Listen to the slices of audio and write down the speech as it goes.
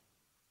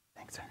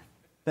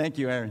Thank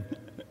you, Aaron.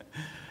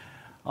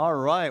 All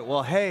right.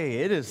 Well, hey,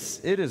 it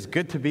is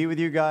good to be with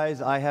you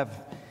guys. I have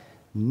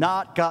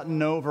not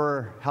gotten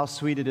over how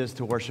sweet it is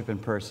to worship in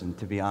person,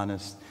 to be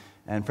honest.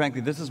 And frankly,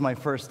 this is my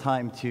first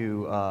time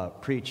to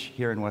preach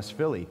here in West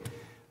Philly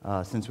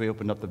since we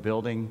opened up the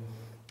building.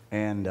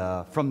 And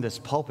from this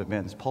pulpit,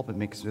 man,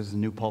 this is a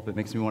new pulpit,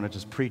 makes me want to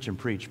just preach and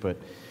preach. But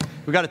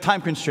we got a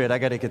time constraint. I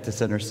got to get to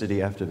Center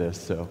City after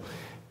this, so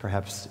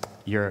perhaps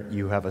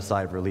you have a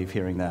sigh of relief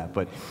hearing that.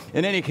 But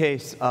in any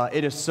case,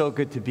 it is so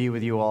good to be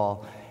with you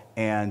all,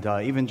 and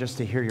even just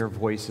to hear your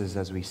voices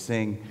as we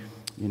sing.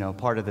 You know,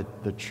 part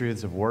of the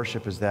truths of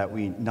worship is that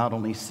we not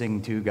only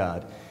sing to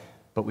God,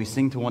 but we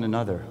sing to one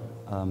another.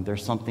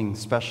 There's something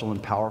special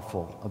and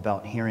powerful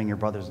about hearing your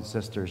brothers and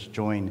sisters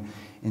join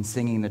in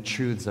singing the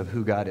truths of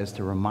who God is,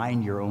 to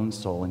remind your own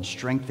soul and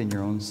strengthen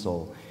your own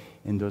soul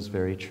in those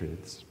very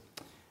truths.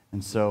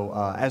 And so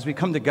as we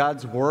come to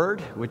God's Word,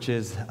 which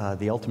is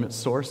the ultimate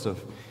source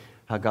of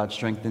how God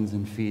strengthens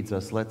and feeds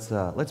us, let's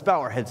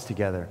bow our heads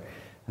together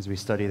as we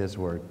study this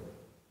Word.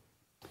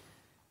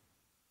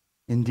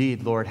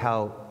 Indeed, Lord,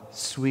 how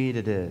sweet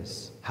it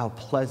is, how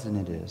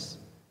pleasant it is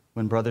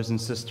when brothers and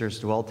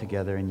sisters dwell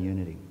together in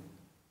unity.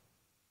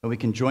 And we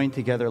can join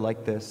together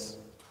like this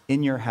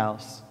in your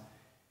house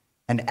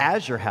and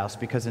as your house,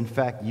 because in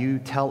fact you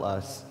tell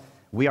us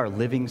we are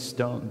living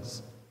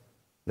stones,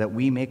 that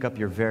we make up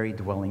your very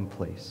dwelling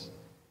place.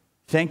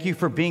 Thank you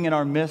for being in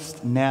our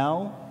midst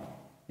now.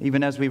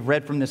 Even as we've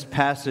read from this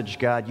passage,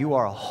 God, you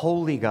are a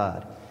holy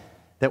God,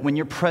 that when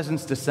your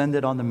presence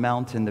descended on the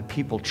mountain, the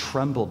people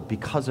trembled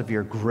because of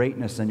your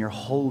greatness and your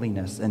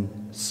holiness.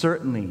 And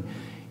certainly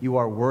you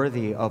are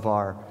worthy of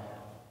our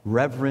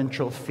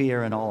reverential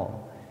fear and awe.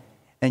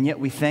 And yet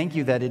we thank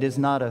you that it is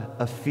not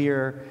a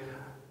fear,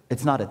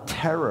 it's not a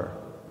terror,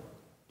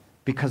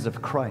 because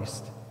of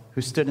Christ,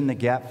 who stood in the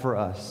gap for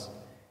us.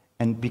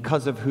 And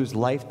because of whose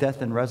life,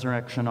 death, and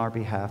resurrection on our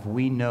behalf,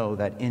 we know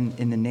that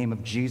in the name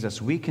of Jesus,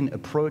 we can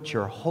approach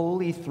your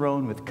holy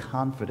throne with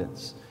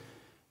confidence,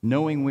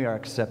 knowing we are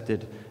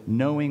accepted,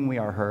 knowing we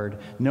are heard,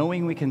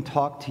 knowing we can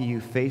talk to you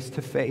face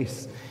to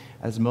face.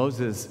 As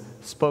Moses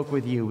spoke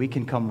with you, we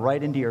can come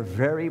right into your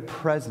very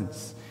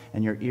presence,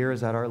 and your ear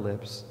is at our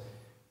lips.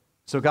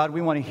 So God,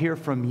 we want to hear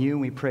from you.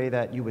 We pray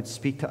that you would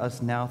speak to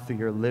us now through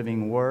your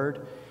living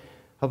word.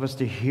 Help us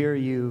to hear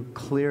you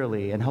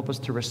clearly and help us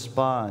to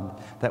respond,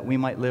 that we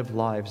might live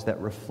lives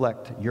that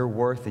reflect your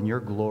worth and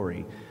your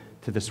glory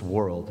to this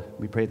world.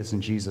 We pray this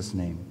in Jesus'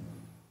 name.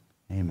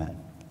 Amen.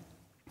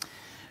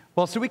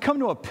 Well, so we come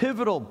to a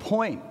pivotal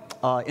point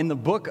in the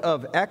book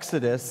of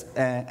Exodus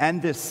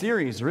and this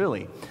series,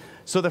 really.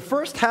 So the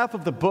first half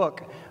of the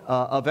book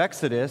of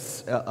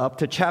Exodus, up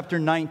to chapter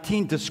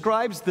 19,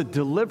 describes the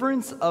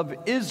deliverance of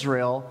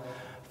Israel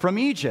from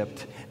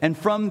Egypt and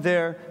from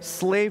their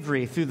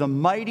slavery through the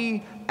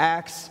mighty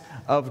acts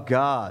of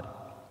God.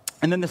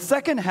 And then the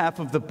second half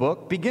of the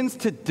book begins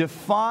to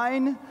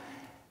define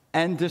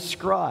and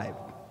describe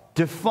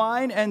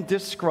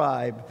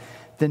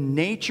the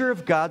nature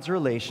of God's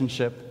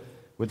relationship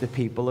with the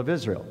people of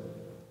Israel.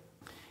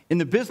 In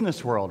the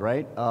business world,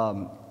 right,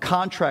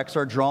 contracts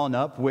are drawn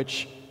up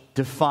which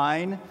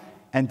define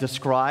and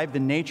describe the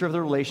nature of the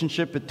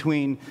relationship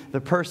between the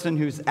person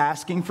who's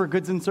asking for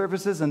goods and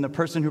services and the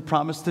person who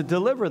promised to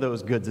deliver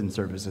those goods and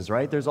services,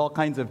 right? There's all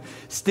kinds of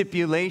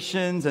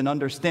stipulations and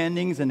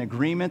understandings and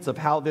agreements of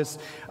how this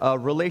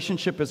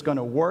relationship is going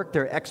to work.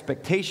 There are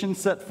expectations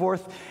set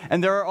forth,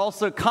 and there are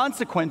also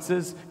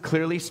consequences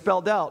clearly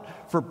spelled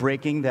out for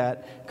breaking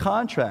that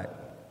contract.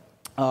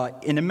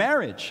 In a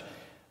marriage,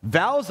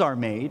 vows are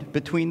made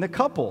between the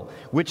couple,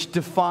 which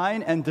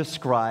define and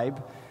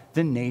describe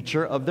the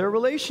nature of their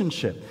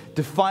relationship,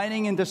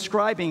 defining and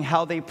describing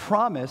how they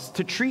promise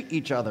to treat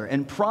each other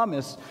and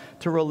promise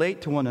to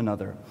relate to one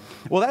another.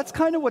 Well, that's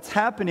kind of what's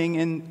happening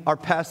in our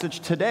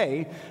passage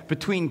today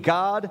between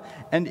God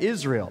and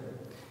Israel.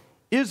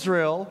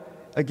 Israel,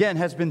 again,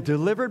 has been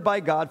delivered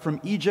by God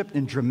from Egypt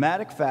in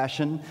dramatic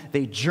fashion.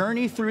 They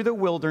journey through the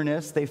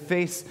wilderness, they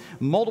face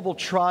multiple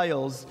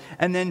trials,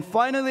 and then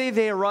finally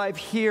they arrive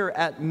here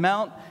at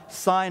Mount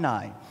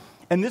Sinai.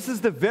 And this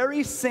is the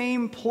very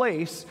same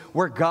place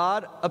where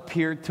God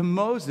appeared to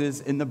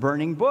Moses in the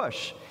burning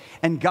bush.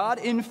 And God,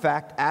 in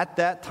fact, at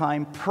that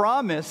time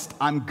promised,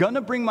 I'm going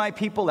to bring my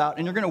people out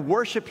and you're going to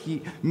worship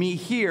me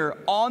here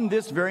on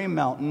this very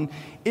mountain,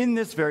 in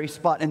this very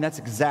spot. And that's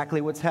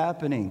exactly what's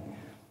happening.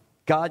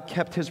 God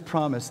kept his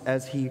promise,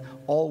 as he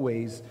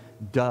always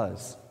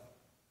does.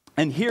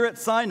 And here at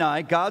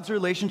Sinai, God's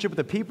relationship with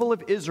the people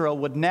of Israel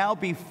would now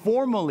be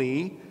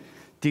formally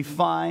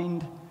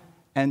defined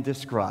and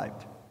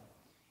described.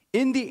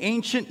 In the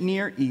ancient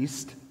Near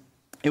East,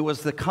 it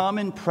was the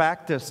common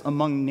practice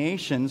among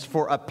nations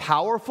for a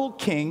powerful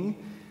king,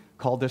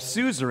 called a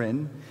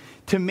suzerain,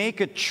 to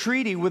make a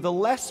treaty with a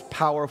less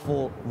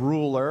powerful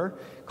ruler,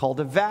 called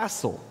a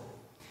vassal.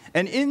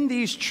 And in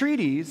these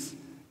treaties,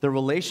 the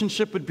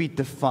relationship would be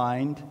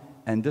defined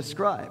and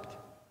described.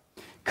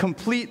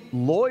 Complete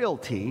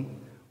loyalty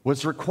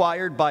was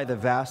required by the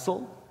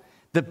vassal.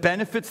 The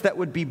benefits that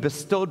would be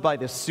bestowed by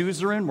the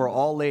suzerain were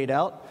all laid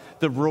out.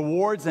 The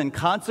rewards and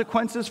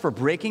consequences for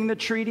breaking the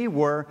treaty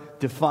were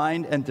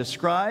defined and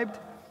described.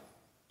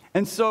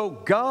 And so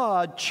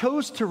God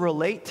chose to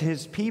relate to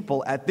his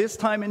people at this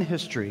time in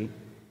history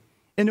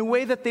in a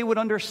way that they would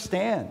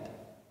understand,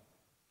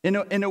 in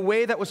a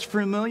way that was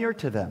familiar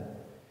to them.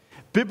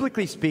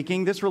 Biblically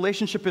speaking, this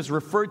relationship is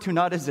referred to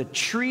not as a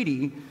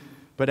treaty,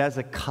 but as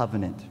a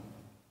covenant.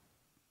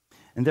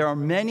 And there are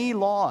many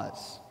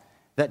laws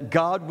that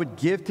God would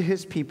give to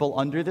his people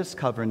under this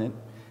covenant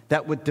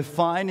that would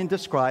define and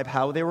describe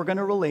how they were going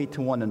to relate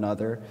to one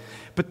another.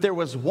 But there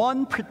was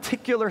one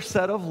particular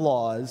set of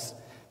laws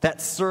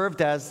that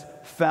served as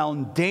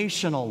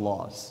foundational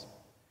laws.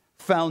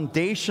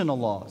 Foundational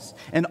laws.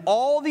 And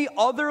all the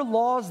other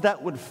laws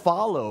that would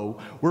follow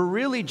were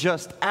really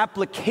just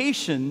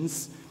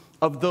applications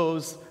of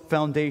those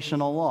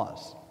foundational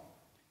laws.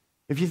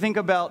 If you think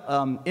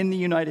about in the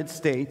United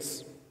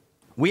States,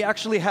 we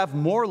actually have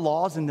more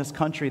laws in this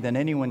country than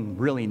anyone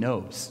really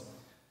knows.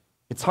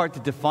 It's hard to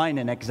define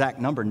an exact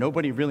number.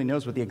 Nobody really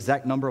knows what the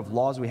exact number of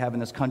laws we have in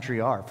this country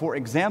are. For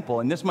example,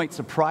 and this might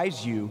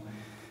surprise you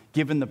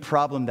given the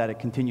problem that it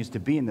continues to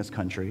be in this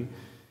country,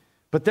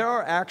 but there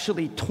are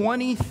actually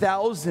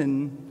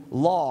 20,000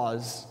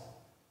 laws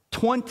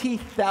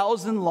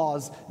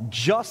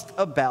just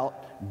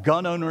about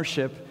gun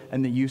ownership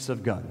and the use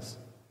of guns.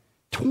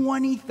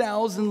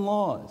 20,000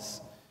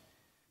 laws.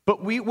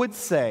 But we would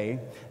say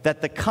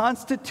that the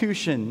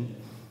Constitution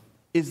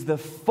is the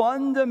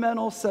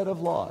fundamental set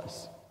of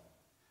laws.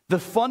 The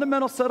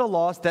fundamental set of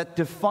laws that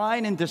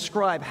define and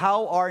describe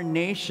how our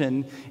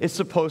nation is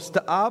supposed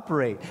to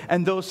operate.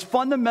 And those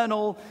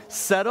fundamental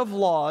set of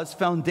laws,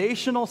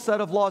 foundational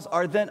set of laws,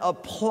 are then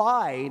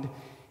applied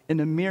in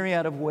a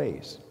myriad of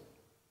ways.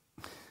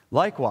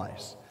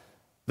 Likewise,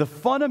 the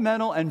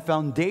fundamental and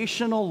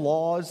foundational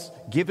laws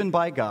given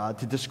by God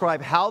to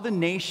describe how the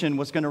nation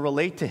was going to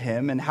relate to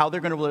him and how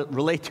they're going to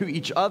relate to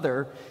each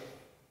other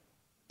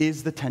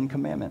is the Ten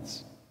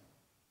Commandments.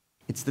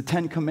 It's the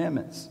Ten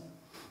Commandments.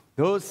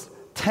 Those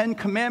 10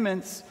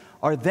 commandments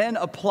are then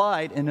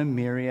applied in a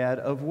myriad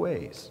of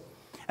ways.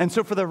 And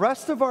so for the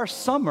rest of our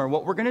summer,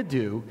 what we're going to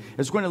do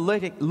is we're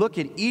going to look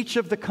at each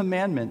of the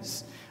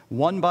commandments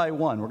one by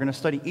one. We're going to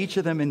study each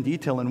of them in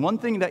detail. And one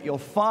thing that you'll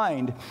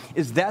find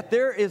is that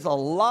there is a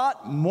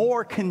lot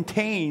more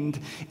contained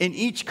in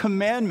each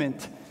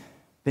commandment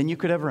than you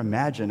could ever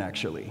imagine,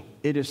 actually.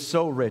 It is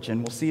so rich,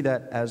 and we'll see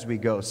that as we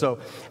go. So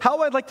how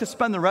I'd like to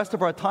spend the rest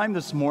of our time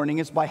this morning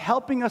is by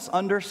helping us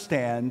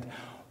understand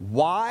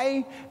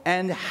why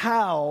and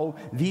how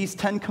these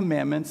 10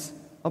 commandments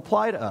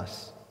apply to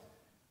us.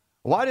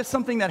 Why does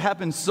something that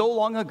happened so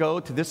long ago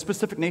to this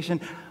specific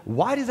nation,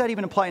 why does that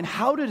even apply, and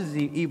how does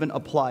it even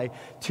apply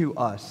to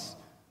us,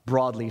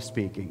 broadly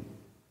speaking?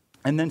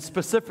 And then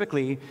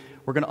specifically,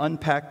 we're going to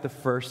unpack the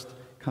first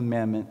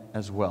commandment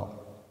as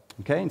well.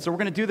 Okay, and so we're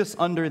going to do this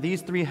under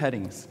these three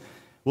headings.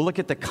 We'll look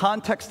at the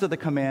context of the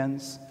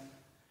commands,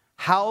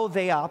 how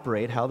they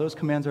operate, how those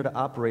commands are to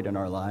operate in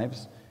our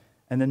lives,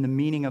 and then the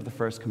meaning of the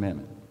first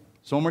commandment.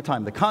 So one more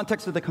time, the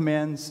context of the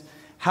commands,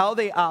 how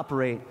they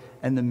operate,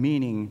 and the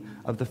meaning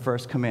of the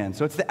first command.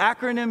 So it's the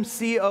acronym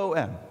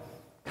COM,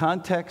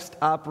 context,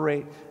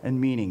 operate, and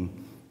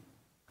meaning,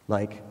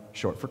 like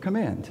short for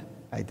command.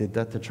 I did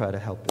that to try to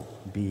help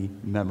it be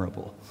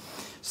memorable.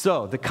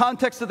 So the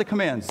context of the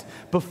commands.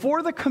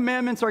 Before the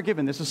commandments are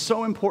given, this is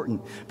so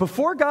important.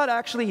 Before God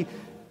actually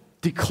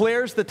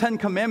declares the 10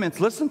 commandments,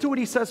 listen to what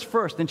he says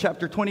first in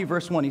chapter 20,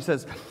 verse 1. He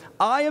says,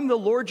 I am the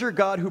Lord your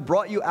God who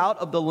brought you out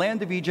of the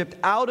land of Egypt,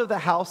 out of the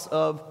house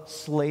of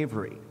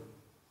slavery.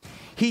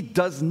 He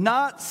does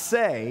not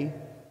say,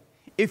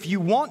 if you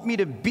want me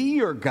to be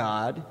your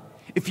God,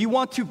 if you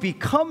want to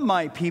become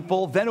my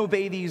people, then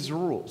obey these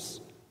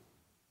rules.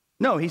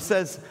 No, he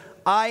says,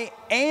 I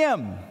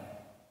am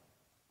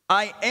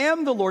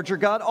the Lord your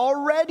God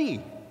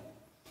already.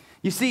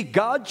 You see,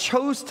 God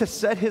chose to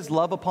set his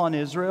love upon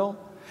Israel,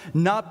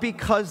 not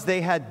because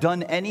they had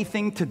done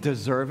anything to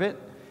deserve it,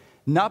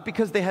 not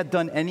because they had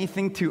done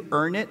anything to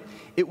earn it.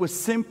 It was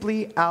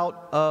simply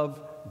out of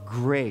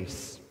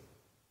grace.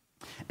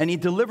 And he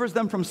delivers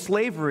them from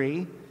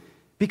slavery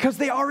because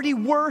they already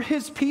were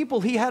his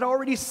people. He had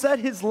already set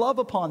his love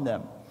upon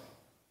them.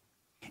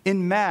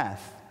 In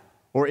math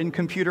or in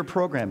computer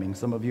programming,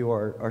 some of you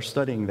are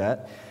studying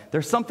that,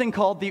 there's something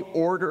called the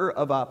order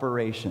of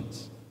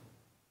operations.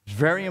 It's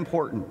very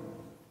important.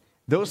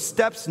 Those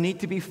steps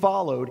need to be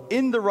followed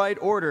in the right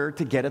order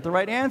to get at the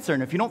right answer.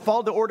 And if you don't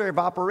follow the order of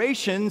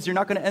operations, you're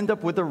not going to end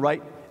up with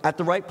at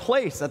the right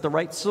place, at the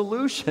right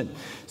solution.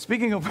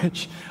 Speaking of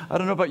which, I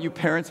don't know about you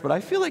parents, but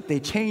I feel like they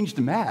changed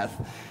math.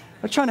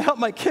 I'm trying to help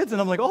my kids, and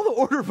I'm like, all the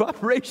order of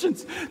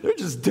operations, they're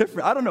just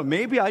different. I don't know,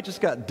 maybe I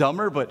just got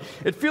dumber, but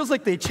it feels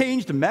like they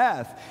changed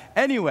math.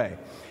 Anyway,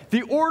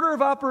 the order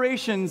of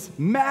operations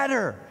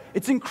matter.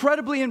 It's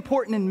incredibly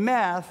important in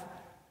math,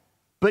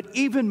 but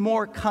even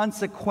more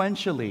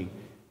consequentially,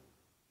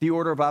 the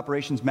order of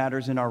operations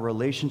matters in our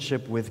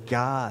relationship with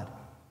God.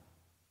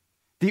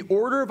 The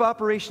order of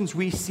operations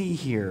we see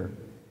here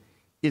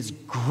is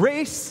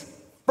grace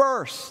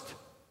first,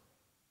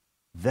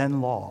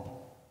 then law.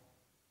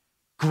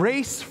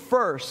 Grace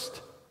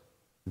first,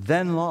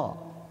 then law.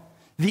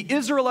 The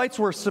Israelites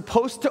were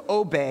supposed to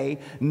obey,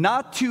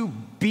 not to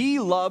be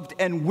loved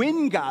and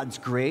win God's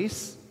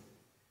grace,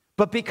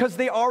 but because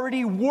they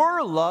already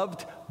were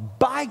loved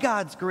by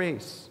God's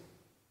grace.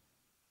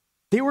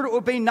 They were to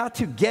obey not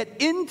to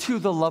get into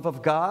the love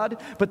of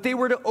God, but they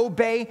were to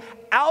obey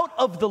out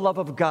of the love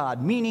of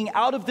God, meaning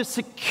out of the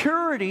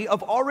security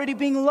of already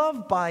being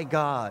loved by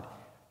God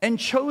and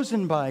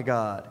chosen by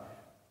God,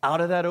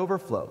 out of that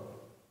overflow.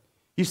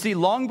 You see,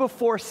 long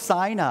before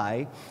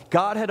Sinai,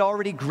 God had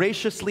already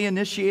graciously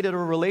initiated a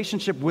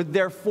relationship with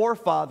their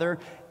forefather,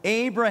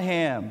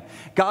 Abraham.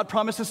 God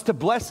promises to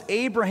bless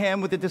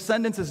Abraham with the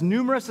descendants as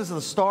numerous as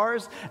the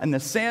stars and the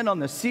sand on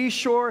the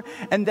seashore,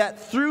 and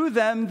that through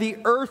them the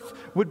earth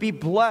would be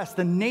blessed,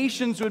 the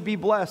nations would be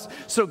blessed.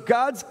 So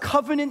God's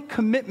covenant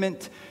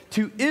commitment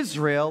to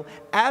Israel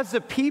as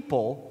a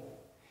people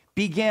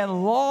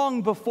began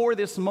long before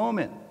this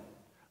moment.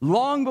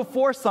 Long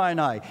before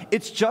Sinai.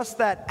 It's just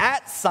that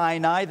at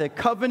Sinai, the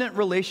covenant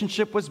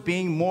relationship was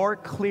being more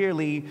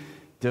clearly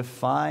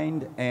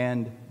defined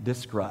and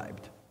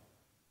described.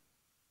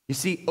 You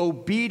see,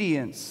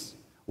 obedience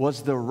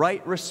was the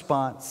right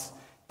response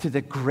to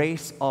the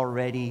grace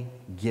already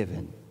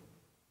given.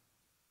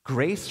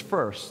 Grace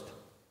first,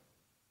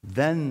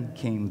 then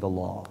came the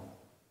law.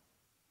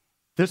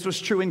 This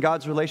was true in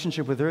God's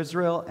relationship with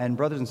Israel, and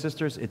brothers and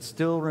sisters, it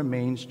still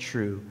remains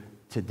true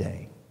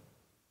today.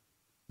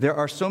 There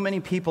are so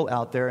many people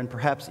out there, and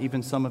perhaps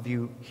even some of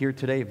you here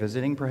today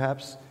visiting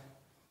perhaps,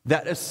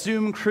 that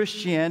assume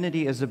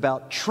Christianity is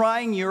about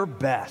trying your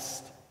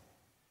best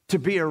to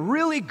be a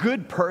really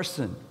good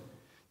person,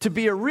 to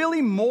be a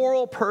really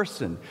moral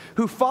person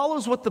who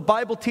follows what the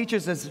Bible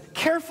teaches as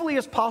carefully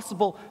as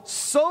possible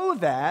so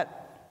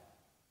that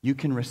you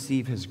can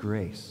receive His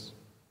grace,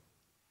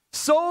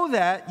 so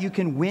that you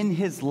can win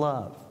His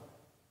love,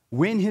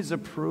 win His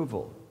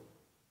approval,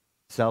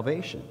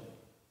 salvation.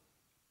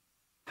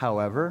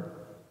 However,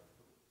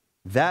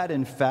 that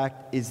in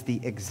fact is the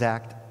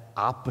exact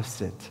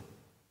opposite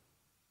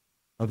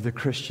of the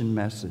Christian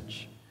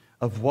message,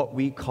 of what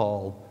we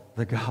call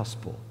the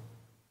gospel.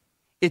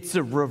 It's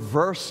a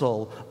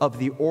reversal of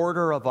the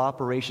order of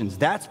operations.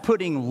 That's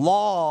putting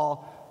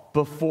law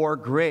before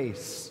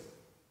grace.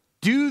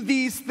 Do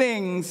these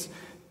things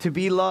to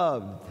be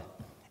loved.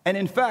 And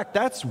in fact,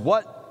 that's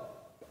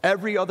what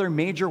every other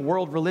major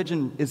world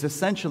religion is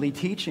essentially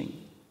teaching.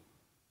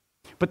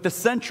 But the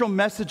central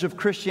message of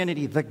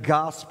Christianity, the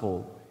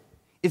gospel,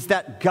 is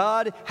that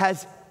God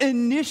has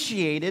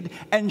initiated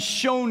and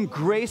shown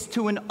grace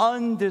to an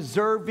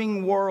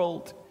undeserving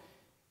world,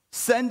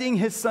 sending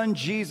His Son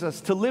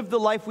Jesus to live the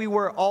life we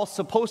were all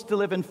supposed to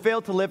live and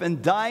failed to live,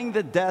 and dying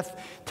the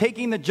death,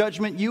 taking the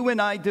judgment you and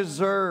I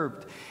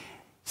deserved.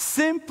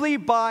 Simply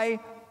by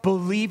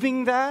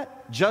believing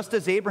that, just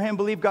as Abraham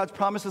believed God's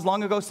promises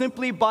long ago,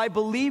 simply by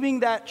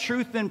believing that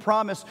truth and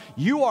promise,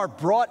 you are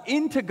brought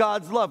into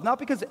God's love, not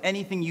because of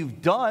anything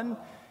you've done.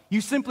 You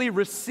simply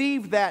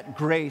receive that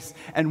grace,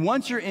 and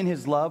once you're in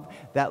His love,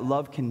 that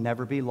love can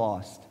never be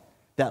lost.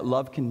 That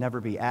love can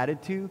never be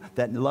added to.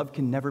 That love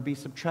can never be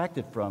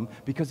subtracted from,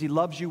 because He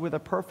loves you with a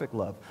perfect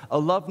love. A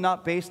love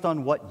not based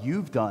on what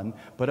you've done,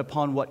 but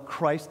upon what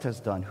Christ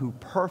has done, who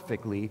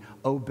perfectly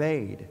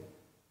obeyed.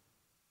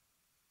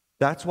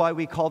 That's why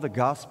we call the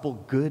gospel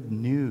good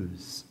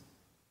news.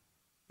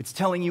 It's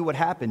telling you what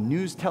happened.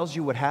 News tells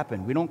you what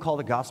happened. We don't call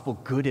the gospel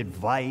good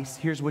advice.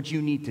 Here's what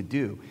you need to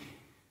do.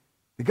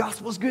 The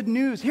gospel is good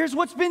news. Here's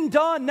what's been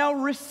done. Now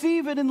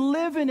receive it and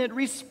live in it.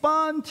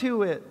 Respond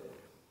to it.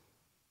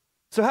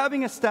 So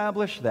having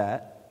established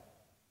that,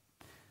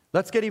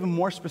 let's get even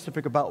more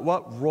specific about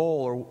what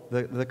role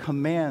or the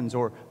commands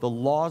or the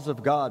laws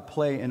of God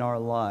play in our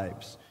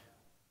lives.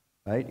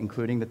 Right?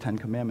 Including the Ten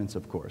Commandments,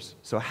 of course.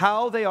 So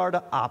how they are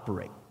to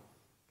operate.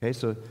 Okay,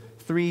 so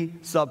 3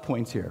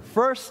 subpoints here.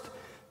 First,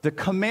 the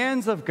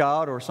commands of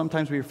God, or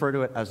sometimes we refer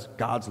to it as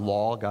God's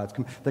law,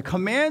 the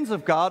commands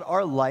of God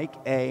are like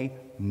a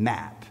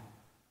map.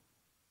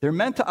 They're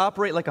meant to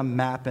operate like a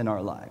map in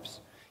our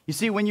lives. You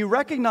see, when you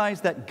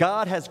recognize that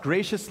God has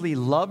graciously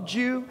loved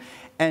you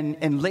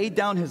and laid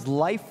down His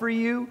life for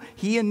you,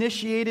 He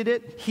initiated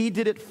it, He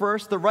did it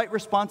first, the right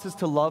response is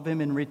to love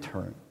Him in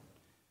return.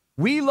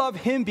 We love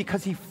Him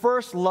because He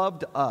first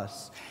loved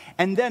us.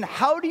 And then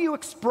how do you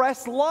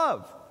express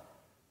love?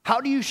 How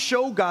do you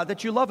show God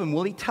that you love Him?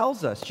 Well, He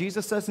tells us.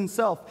 Jesus says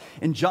Himself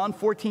in John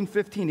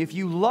 14:15, if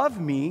you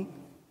love me,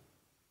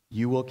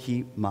 you will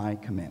keep my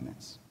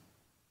commandments.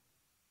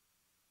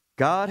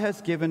 God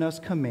has given us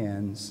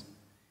commands,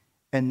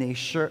 and they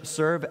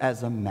serve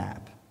as a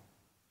map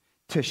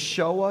to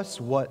show us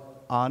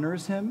what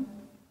honors Him,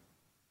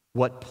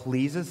 what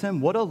pleases Him,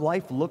 what a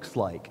life looks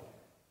like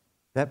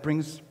that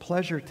brings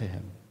pleasure to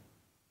Him.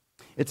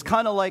 It's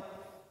kind of like,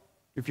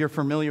 if you're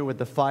familiar with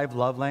the 5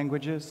 love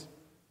languages,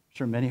 I'm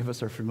sure many of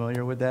us are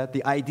familiar with that.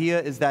 The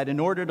idea is that in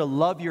order to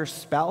love your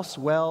spouse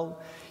well,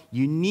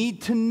 you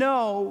need to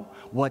know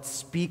what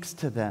speaks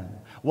to them,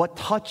 what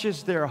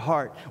touches their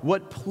heart,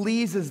 what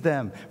pleases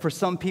them. For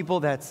some people,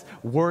 that's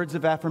words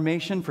of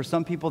affirmation. For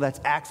some people,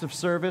 that's acts of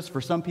service.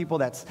 For some people,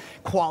 that's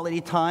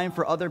quality time.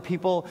 For other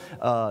people,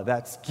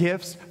 that's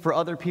gifts. For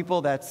other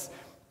people, that's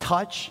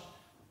touch.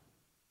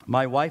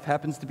 My wife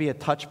happens to be a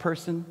touch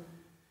person.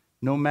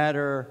 No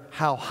matter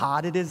how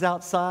hot it is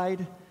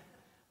outside,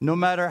 no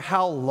matter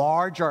how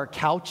large our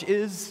couch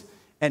is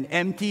and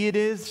empty it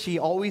is, she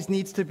always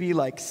needs to be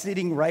like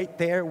sitting right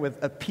there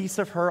with a piece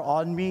of her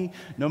on me,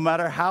 no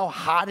matter how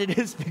hot it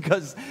is,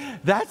 because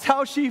that's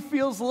how she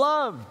feels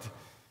loved.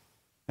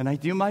 And I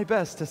do my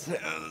best to say,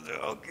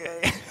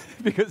 okay,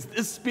 because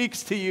this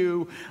speaks to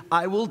you,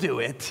 I will do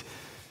it.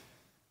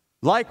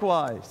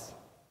 Likewise,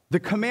 the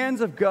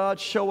commands of God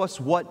show us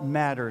what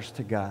matters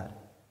to God,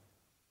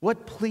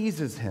 what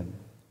pleases Him.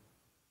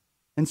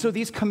 And so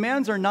these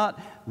commands are not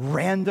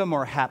random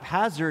or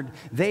haphazard.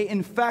 They,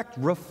 in fact,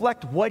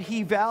 reflect what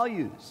He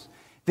values.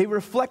 They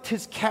reflect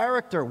His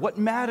character, what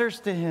matters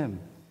to Him.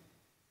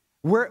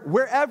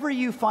 Wherever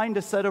you find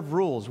a set of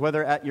rules,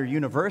 whether at your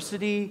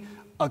university,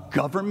 a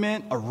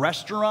government, a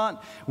restaurant,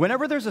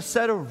 whenever there's a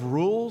set of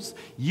rules,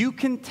 you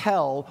can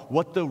tell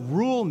what the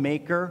rule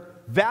maker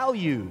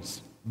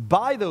values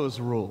by those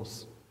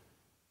rules.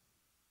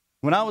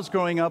 When I was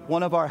growing up,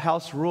 one of our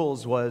house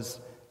rules was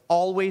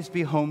always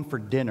be home for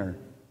dinner,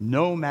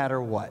 no matter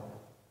what.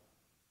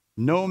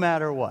 No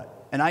matter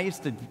what. And I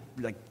used to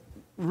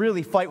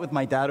really fight with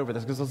my dad over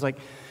this because I was like,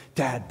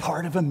 Dad,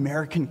 part of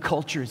American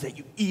culture is that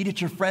you eat at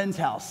your friend's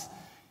house.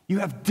 You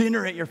have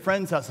dinner at your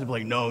friend's house. I'd be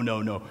like,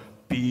 no.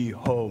 Be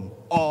home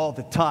all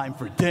the time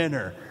for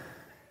dinner.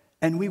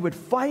 And we would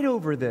fight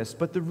over this,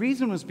 but the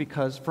reason was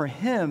because for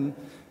him,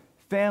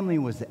 family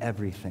was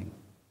everything.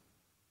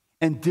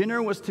 And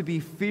dinner was to be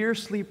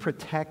fiercely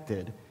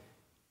protected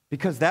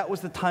because that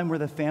was the time where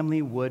the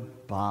family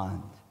would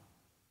bond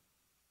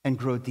and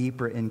grow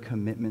deeper in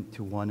commitment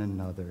to one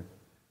another.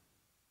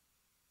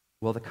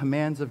 Well, the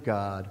commands of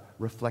God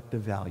reflect the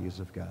values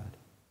of God.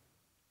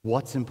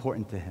 What's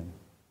important to Him?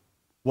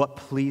 What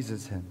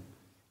pleases Him?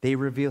 They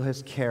reveal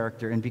His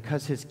character, and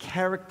because His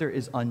character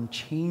is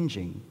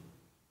unchanging,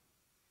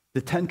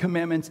 the Ten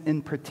Commandments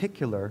in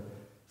particular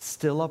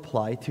still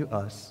apply to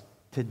us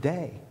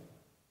today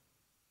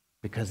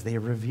because they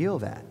reveal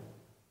that.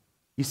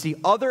 You see,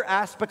 other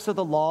aspects of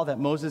the law that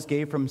Moses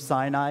gave from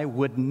Sinai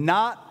would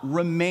not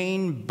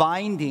remain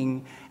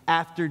binding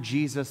after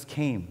Jesus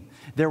came.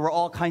 There were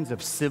all kinds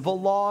of civil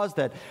laws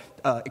that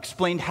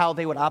explained how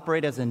they would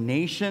operate as a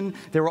nation.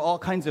 There were all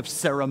kinds of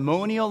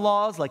ceremonial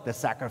laws like the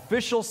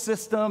sacrificial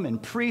system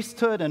and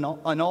priesthood and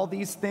all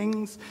these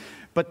things.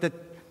 But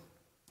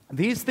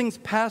these things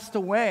passed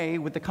away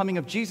with the coming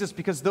of Jesus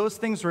because those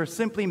things were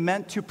simply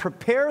meant to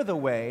prepare the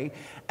way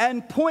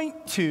and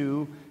point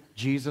to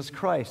Jesus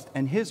Christ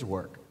and His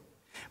work.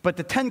 But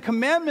the Ten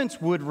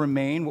Commandments would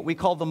remain, what we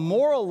call the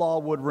moral law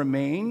would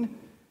remain,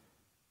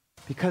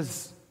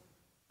 because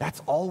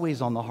that's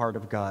always on the heart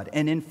of God.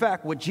 And in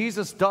fact, what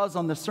Jesus does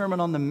on the Sermon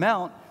on the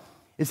Mount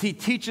is He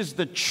teaches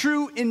the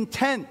true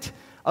intent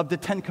of the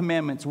Ten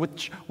Commandments,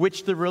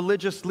 which the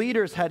religious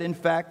leaders had in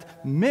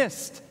fact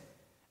missed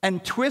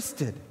and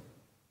twisted.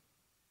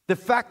 The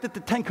fact that the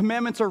Ten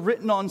Commandments are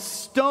written on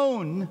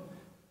stone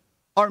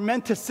are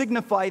meant to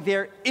signify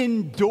their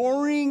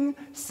enduring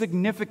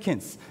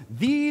significance.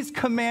 These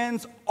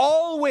commands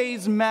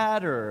always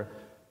matter,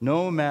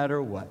 no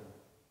matter what.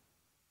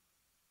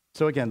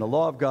 So again, the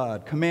law of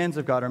God, commands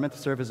of God are meant to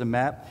serve as a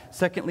map.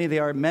 Secondly, they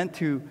are meant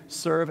to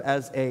serve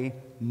as a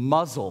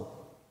muzzle.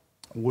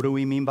 What do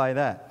we mean by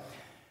that?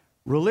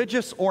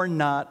 Religious or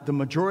not, the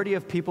majority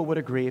of people would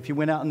agree, if you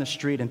went out in the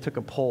street and took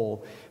a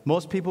poll,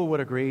 most people would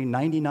agree,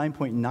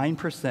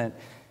 99.9%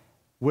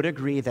 would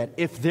agree that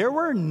if there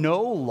were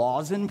no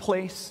laws in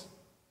place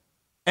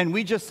and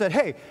we just said,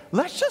 hey,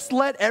 let's just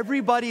let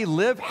everybody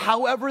live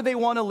however they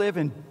want to live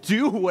and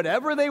do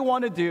whatever they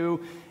want to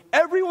do,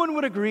 everyone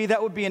would agree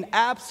that would be an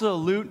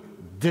absolute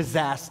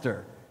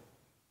disaster.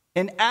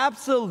 An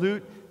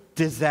absolute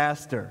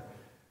disaster.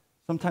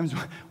 Sometimes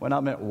when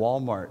I'm at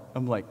Walmart,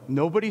 I'm like,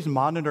 nobody's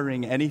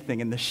monitoring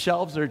anything, and the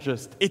shelves are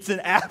just, it's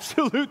an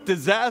absolute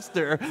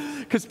disaster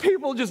because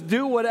people just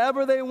do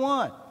whatever they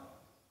want.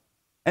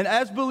 And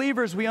as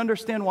believers, we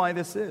understand why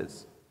this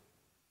is.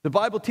 The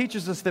Bible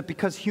teaches us that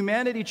because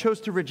humanity chose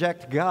to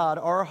reject God,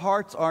 our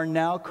hearts are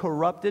now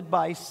corrupted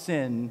by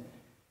sin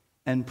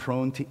and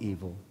prone to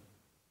evil.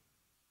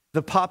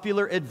 The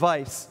popular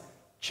advice,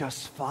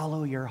 just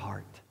follow your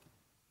heart.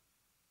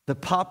 The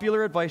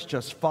popular advice,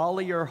 just follow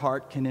your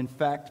heart, can in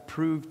fact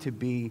prove to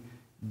be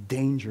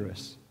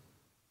dangerous.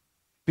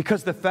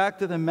 Because the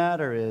fact of the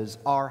matter is,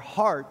 our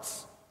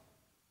hearts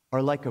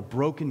are like a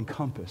broken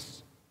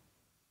compass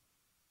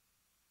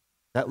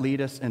that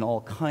lead us in all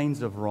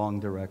kinds of wrong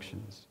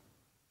directions.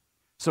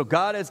 So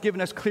God has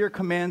given us clear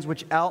commands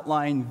which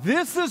outline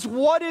this is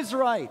what is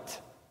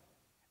right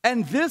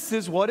and this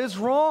is what is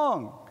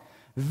wrong.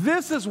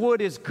 This is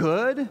what is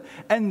good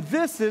and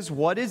this is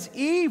what is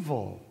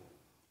evil.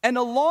 And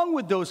along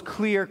with those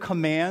clear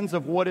commands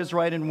of what is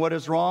right and what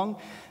is wrong,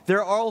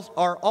 there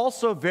are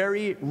also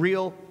very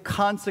real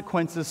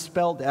consequences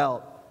spelled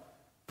out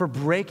for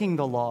breaking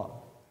the law.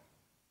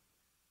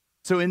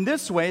 So in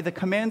this way, the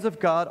commands of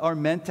God are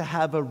meant to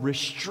have a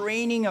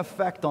restraining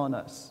effect on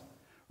us,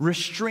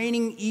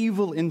 restraining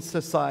evil in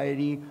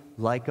society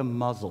like a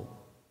muzzle.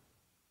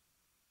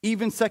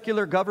 Even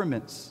secular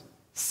governments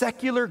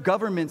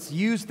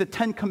use the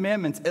Ten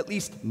Commandments, at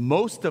least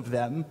most of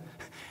them,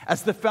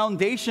 as the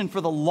foundation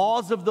for the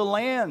laws of the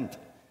land.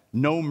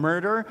 No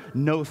murder,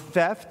 no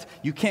theft,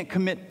 you can't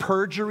commit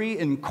perjury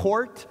in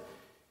court.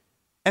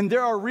 And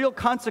there are real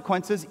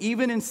consequences,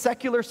 even in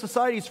secular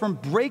societies, from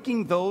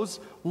breaking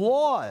those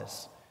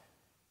laws.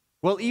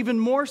 Well, even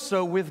more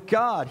so with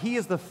God. He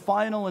is the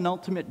final and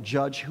ultimate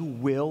judge who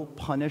will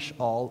punish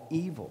all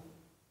evil.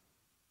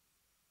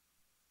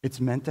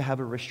 It's meant to have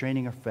a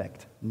restraining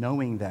effect,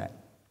 knowing that.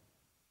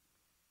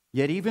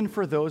 Yet even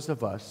for those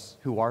of us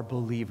who are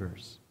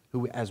believers,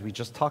 who, as we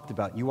just talked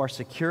about, you are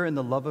secure in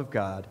the love of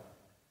God,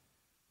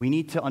 we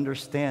need to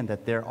understand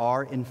that there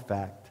are, in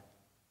fact,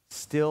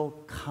 still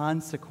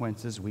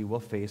consequences we will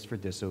face for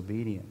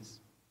disobedience.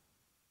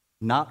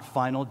 Not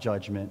final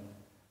judgment,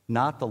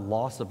 not the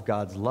loss of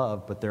God's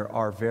love, but there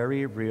are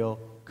very real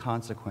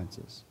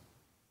consequences.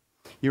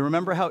 You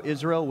remember how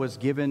Israel was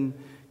given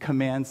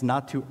commands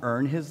not to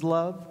earn his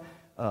love,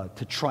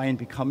 to try and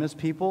become his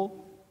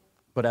people,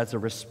 but as a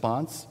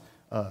response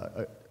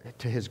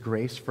to his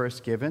grace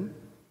first given?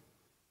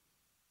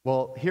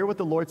 Well, hear what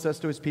the Lord says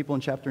to his people in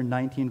chapter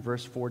 19,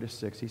 verse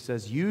 4-6. He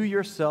says, "You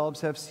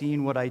yourselves have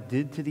seen what I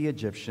did to the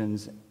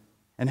Egyptians,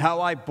 and how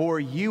I bore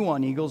you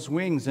on eagle's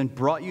wings and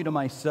brought you to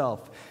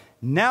myself.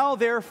 Now,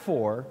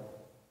 therefore,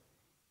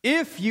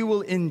 if you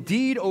will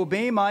indeed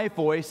obey my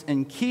voice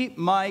and keep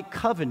my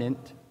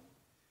covenant,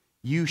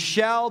 you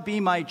shall be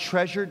my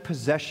treasured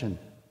possession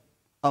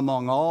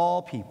among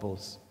all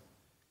peoples.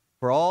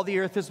 For all the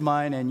earth is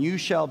mine, and you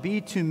shall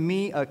be to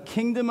me a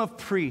kingdom of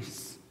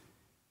priests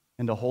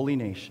and a holy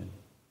nation."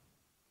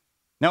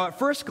 Now, at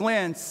first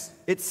glance,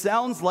 it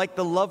sounds like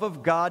the love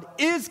of God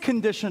is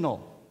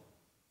conditional.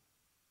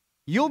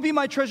 You'll be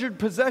my treasured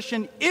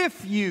possession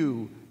if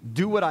you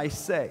do what I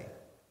say.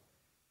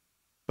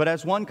 But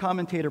as one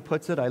commentator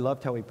puts it, I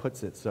loved how he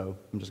puts it, so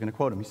I'm just going to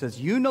quote him. He says,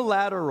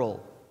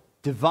 "Unilateral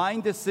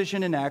divine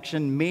decision and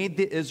action made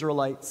the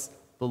Israelites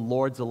the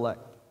Lord's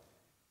elect,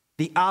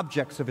 the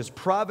objects of his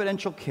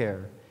providential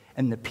care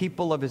and the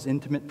people of his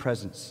intimate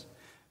presence.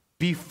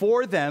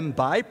 Before them,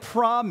 by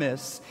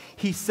promise,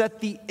 he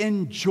set the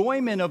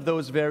enjoyment of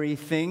those very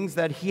things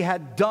that he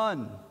had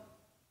done,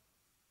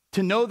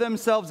 to know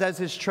themselves as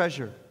his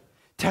treasure,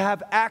 to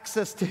have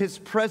access to his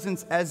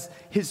presence as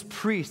his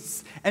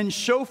priests, and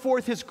show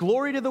forth his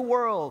glory to the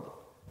world."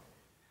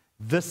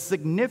 The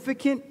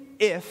significant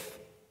 "if"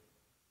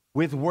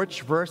 with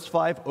which verse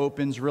 5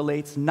 opens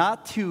relates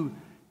not to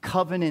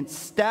covenant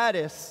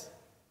status,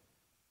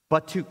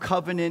 but to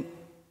covenant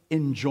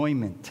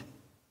enjoyment.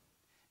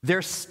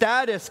 Their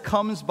status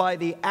comes by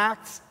the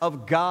acts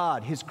of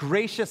God, his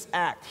gracious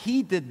act.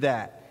 He did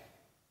that.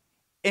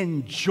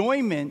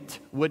 Enjoyment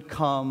would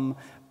come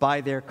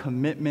by their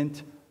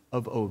commitment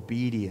of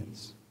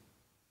obedience.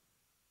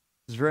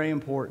 It's very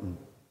important.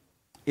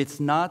 It's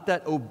not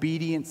that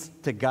obedience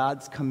to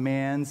God's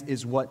commands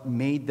is what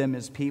made them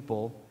his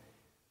people.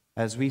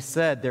 As we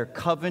said, their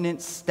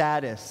covenant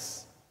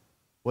status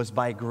was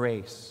by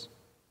grace.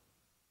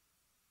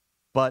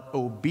 But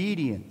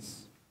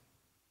obedience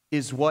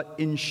is what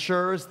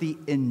ensures the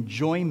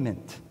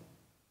enjoyment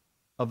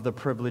of the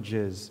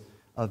privileges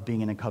of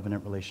being in a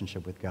covenant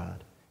relationship with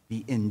God.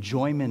 The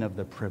enjoyment of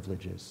the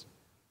privileges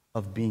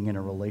of being in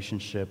a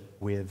relationship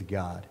with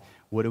God.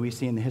 What do we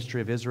see in the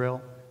history of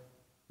Israel?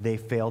 They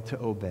failed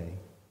to obey.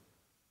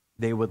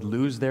 They would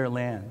lose their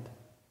land.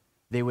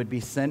 They would be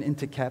sent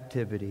into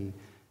captivity.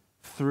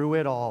 Through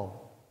it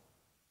all,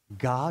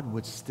 God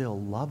would still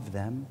love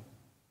them.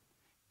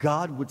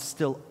 God would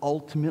still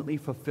ultimately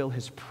fulfill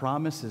his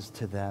promises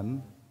to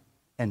them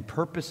and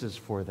purposes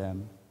for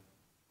them.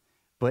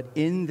 But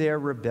in their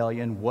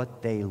rebellion,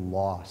 what they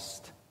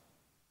lost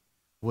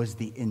was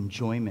the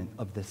enjoyment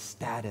of the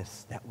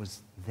status that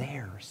was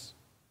theirs.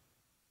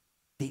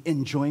 The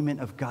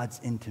enjoyment of God's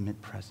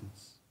intimate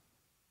presence.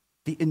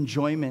 The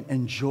enjoyment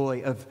and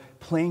joy of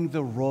playing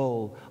the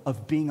role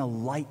of being a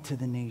light to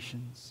the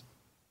nations.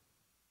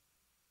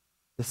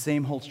 The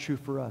same holds true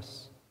for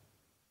us.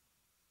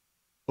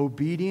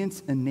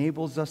 Obedience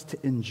enables us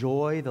to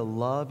enjoy the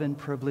love and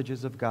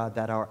privileges of God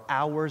that are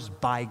ours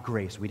by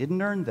grace. We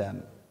didn't earn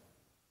them.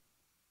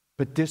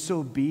 But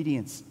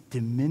disobedience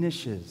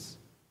diminishes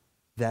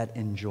that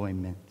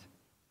enjoyment.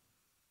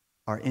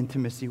 Our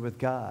intimacy with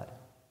God.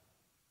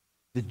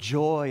 The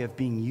joy of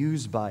being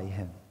used by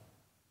him.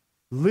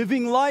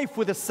 Living life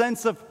with a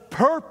sense of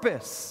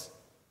purpose.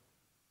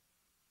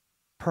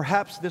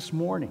 Perhaps this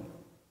morning,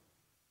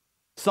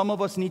 some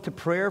of us need to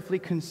prayerfully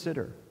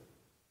consider,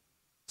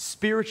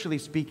 spiritually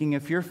speaking,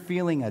 if you're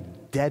feeling a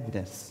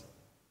deadness,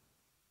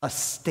 a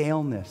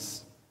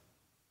staleness,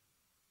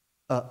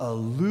 a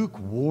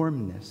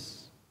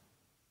lukewarmness,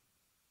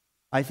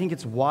 I think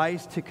it's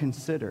wise to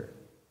consider,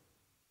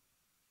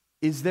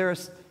 is there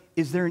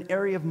an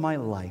area of my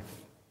life?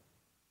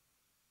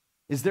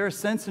 Is there a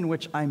sense in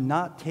which I'm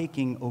not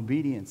taking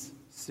obedience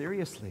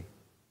seriously?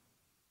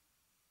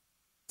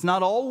 It's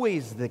not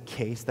always the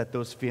case that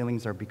those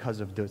feelings are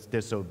because of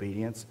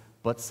disobedience,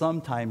 but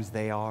sometimes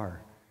they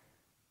are.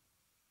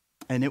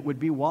 And it would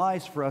be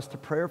wise for us to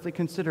prayerfully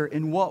consider,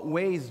 in what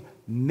ways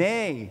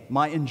may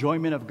my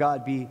enjoyment of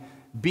God be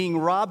being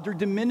robbed or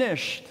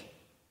diminished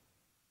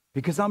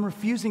because I'm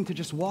refusing to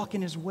just walk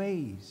in His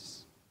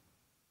ways.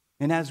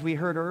 And as we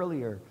heard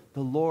earlier,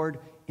 the Lord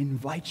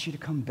invites you to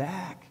come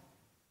back,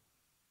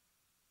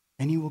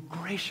 and He will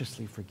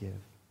graciously forgive.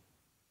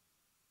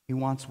 He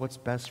wants what's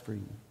best for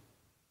you.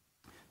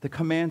 The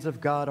commands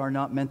of God are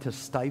not meant to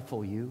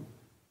stifle you.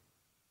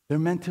 They're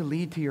meant to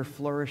lead to your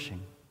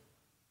flourishing.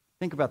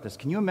 Think about this.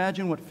 Can you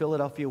imagine what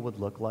Philadelphia would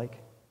look like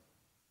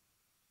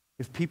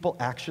if people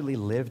actually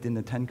lived in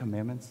the Ten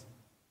Commandments?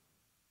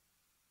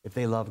 If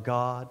they loved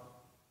God,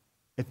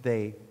 if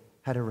they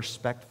had a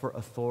respect for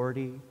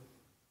authority,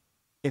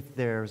 if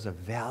there's a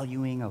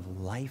valuing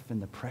of life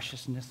and the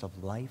preciousness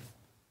of life,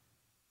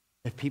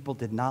 if people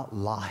did not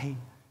lie,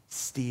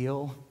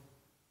 steal,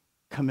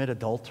 commit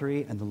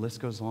adultery, and the list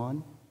goes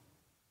on.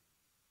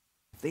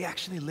 If they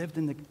actually lived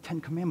in the Ten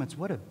Commandments,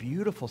 what a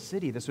beautiful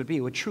city this would be.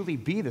 It would truly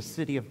be the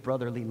city of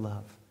brotherly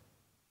love.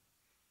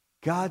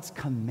 God's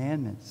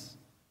commandments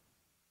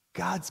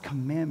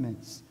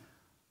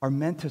are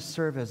meant to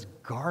serve as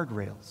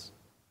guardrails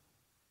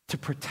to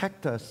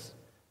protect us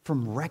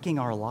from wrecking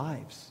our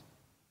lives.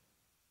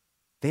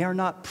 They are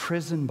not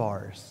prison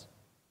bars,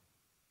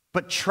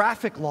 but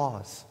traffic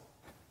laws.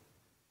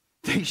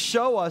 They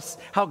show us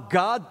how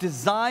God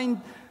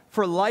designed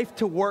for life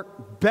to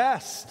work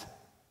best.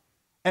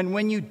 And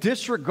when you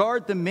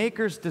disregard the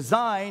Maker's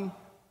design,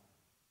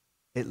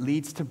 it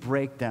leads to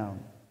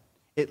breakdown.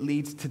 It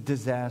leads to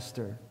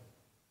disaster.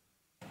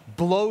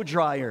 Blow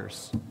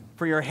dryers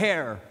for your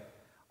hair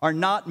are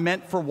not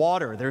meant for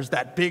water. There's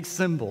that big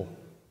symbol.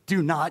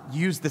 Do not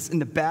use this in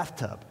the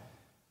bathtub.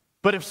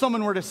 But if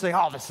someone were to say,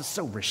 oh, this is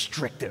so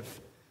restrictive,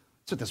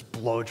 so this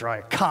blow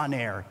dryer, Con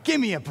Air,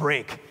 give me a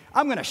break.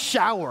 I'm going to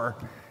shower.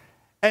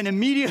 And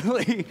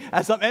immediately,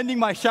 as I'm ending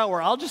my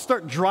shower, I'll just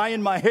start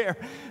drying my hair.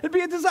 It'd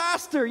be a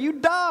disaster.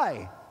 You'd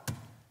die.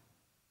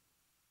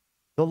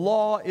 The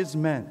law is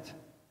meant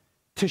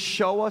to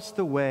show us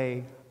the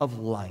way of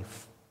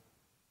life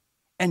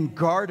and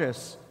guard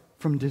us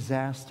from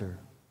disaster.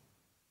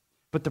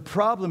 But the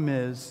problem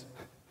is,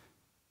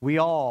 we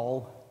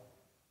all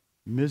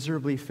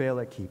miserably fail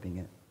at keeping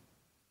it,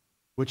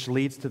 which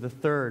leads to the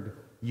third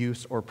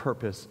use or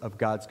purpose of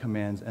God's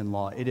commands and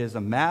law. It is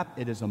a map,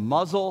 it is a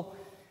muzzle,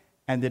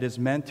 and it is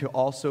meant to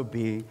also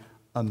be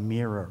a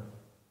mirror.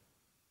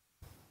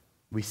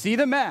 We see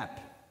the map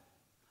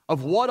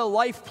of what a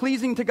life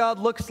pleasing to God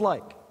looks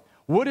like,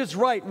 what is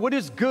right, what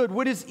is good,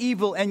 what is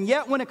evil, and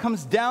yet when it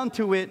comes down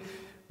to it,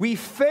 we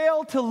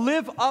fail to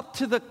live up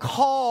to the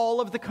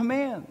call of the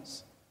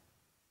commands.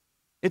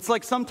 It's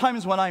like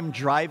sometimes when I'm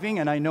driving,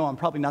 and I know I'm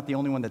probably not the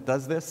only one that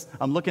does this,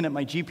 I'm looking at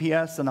my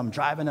GPS and I'm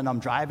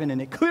driving,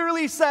 and it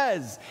clearly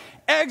says,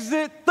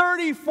 exit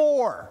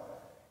 34,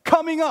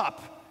 coming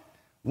up,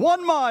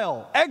 1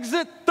 mile,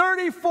 exit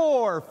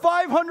 34,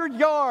 500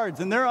 yards,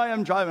 and there I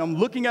am driving, I'm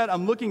looking at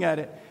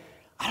it.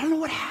 I don't know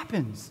what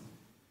happens.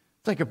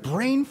 It's like a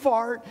brain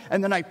fart,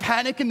 and then I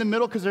panic in the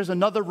middle because there's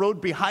another road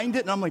behind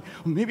it, and I'm like,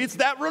 well, maybe it's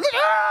that road.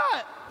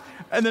 Ah!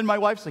 And then my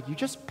wife's like, you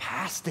just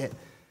passed it.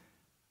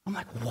 I'm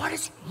like, what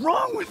is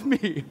wrong with me?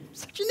 I'm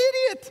such an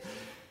idiot.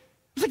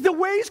 It's like the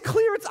way's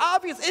clear, it's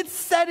obvious. It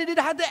said it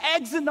had the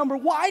exit number.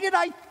 Why did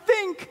I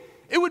think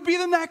it would be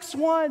the next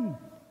one?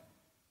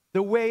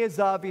 The way is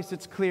obvious,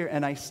 it's clear,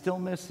 and I still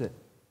miss it.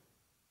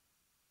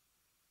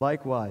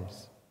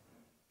 Likewise,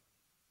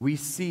 we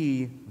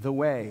see the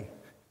way.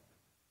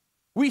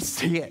 We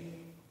see it.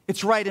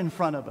 It's right in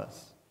front of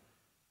us.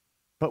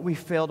 But we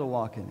fail to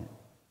walk in it.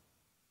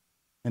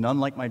 And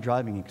unlike my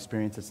driving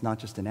experience, it's not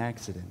just an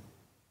accident.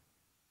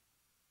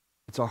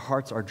 It's our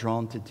hearts are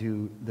drawn to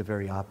do the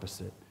very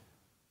opposite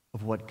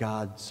of what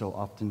God so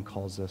often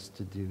calls us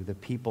to do. The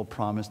people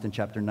promised in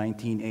chapter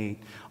 19:8,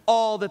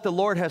 all that the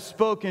Lord has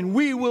spoken,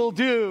 we will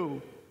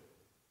do.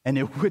 And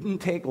it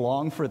wouldn't take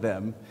long for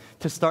them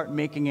to start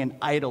making an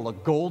idol, a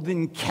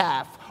golden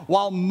calf,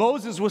 while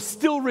Moses was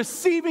still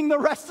receiving the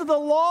rest of the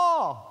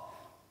law.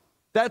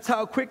 That's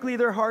how quickly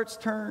their hearts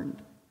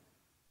turned.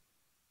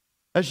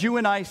 As you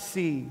and I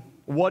see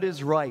what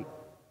is right,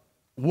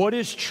 what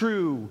is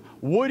true,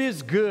 what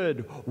is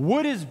good,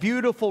 what is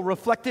beautiful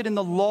reflected in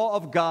the law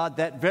of God,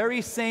 that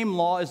very same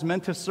law is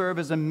meant to serve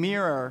as a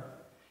mirror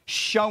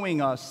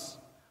showing us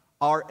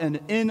our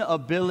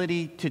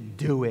inability to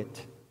do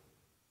it,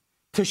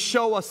 to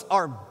show us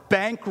our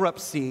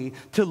bankruptcy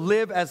to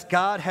live as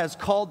God has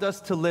called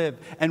us to live.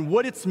 And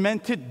what it's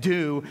meant to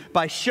do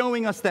by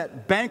showing us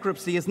that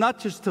bankruptcy is not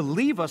just to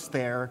leave us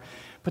there,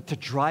 but to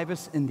drive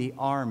us in the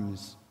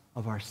arms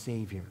of our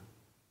Savior.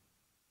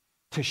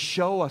 To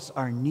show us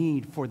our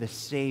need for the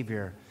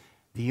Savior,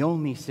 the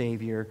only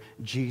Savior,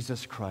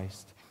 Jesus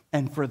Christ.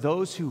 And for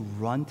those who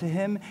run to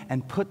him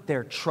and put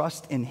their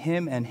trust in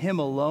him and him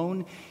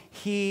alone,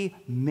 he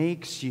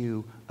makes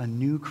you a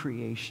new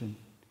creation.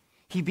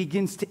 He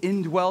begins to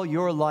indwell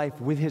your life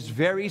with his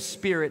very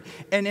spirit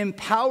and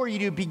empower you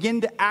to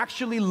begin to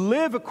actually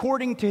live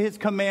according to his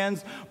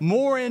commands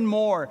more and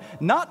more.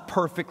 Not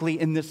perfectly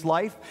in this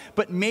life,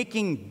 but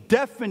making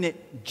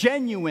definite,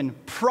 genuine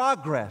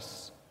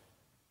progress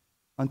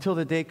until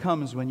the day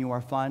comes when you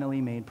are finally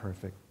made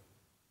perfect.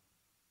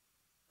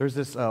 There's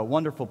this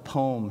wonderful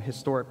poem,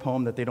 historic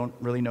poem, that they don't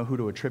really know who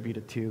to attribute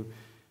it to.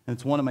 And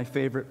it's one of my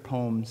favorite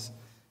poems.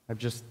 I've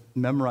just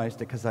memorized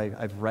it because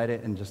I've read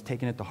it and just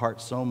taken it to heart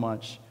so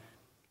much.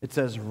 It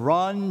says,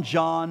 "Run,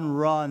 John,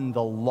 run,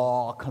 the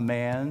law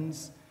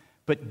commands,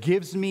 but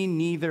gives me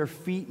neither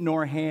feet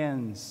nor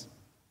hands.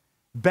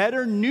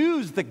 Better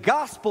news the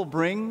gospel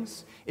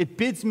brings, it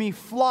bids me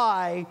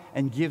fly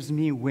and gives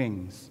me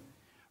wings.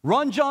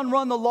 Run, John,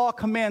 run, the law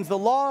commands. The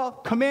law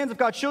commands of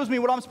God shows me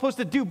what I'm supposed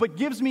to do, but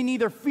gives me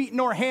neither feet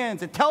nor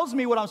hands. It tells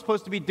me what I'm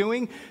supposed to be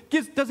doing,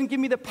 doesn't give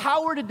me the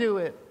power to do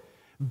it.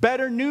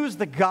 Better news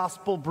the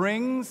gospel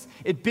brings.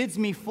 It bids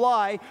me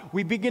fly."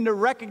 We begin to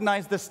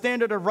recognize the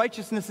standard of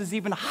righteousness is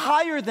even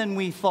higher than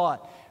we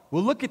thought.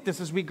 We'll look at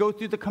this as we go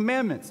through the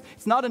commandments.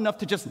 It's not enough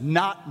to just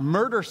not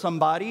murder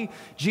somebody.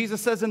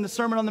 Jesus says in the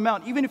Sermon on the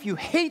Mount, even if you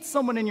hate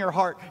someone in your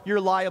heart,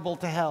 you're liable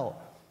to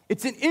hell.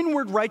 It's an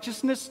inward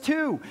righteousness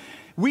too.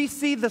 We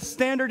see the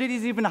standard, it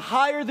is even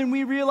higher than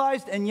we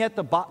realized, and yet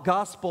the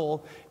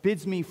gospel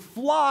bids me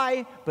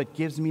fly, but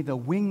gives me the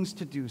wings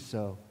to do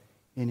so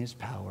in his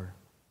power.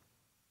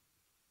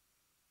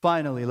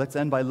 Finally, let's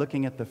end by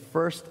looking at the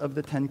first of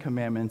the 10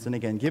 commandments. And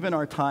again, given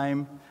our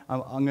time,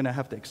 I'm going to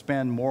have to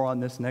expand more on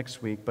this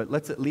next week, but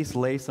let's at least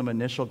lay some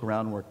initial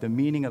groundwork, the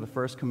meaning of the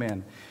first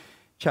command.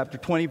 Chapter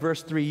 20,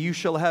 verse 3, "You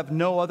shall have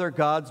no other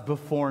gods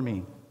before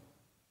me."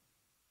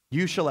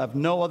 You shall have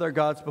no other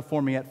gods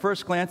before me. At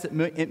first glance,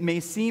 it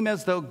may seem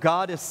as though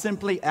God is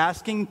simply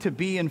asking to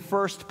be in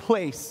first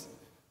place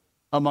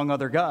among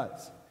other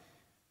gods.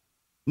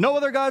 No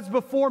other gods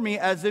before me,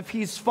 as if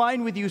he's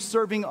fine with you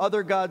serving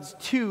other gods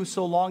too,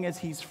 so long as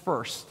he's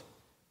first.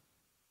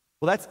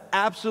 Well, that's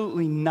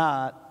absolutely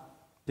not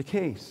the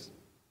case.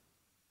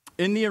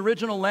 In the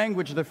original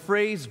language, the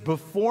phrase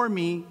 "before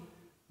me"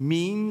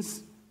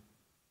 means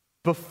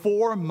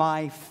before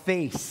my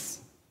face.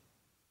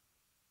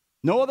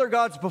 No other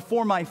gods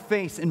before my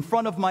face, in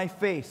front of my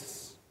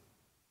face.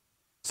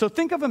 So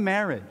think of a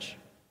marriage.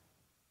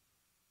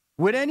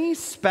 Would any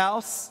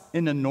spouse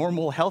in a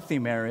normal, healthy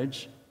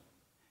marriage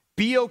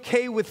be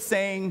okay with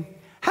saying,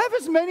 "Have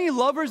as many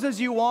lovers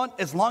as you want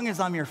as long as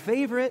I'm your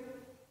favorite.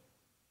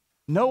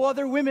 No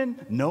other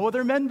women, no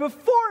other men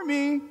before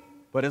me,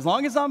 but as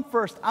long as I'm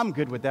first, I'm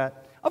good with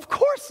that"? Of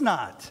course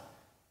not.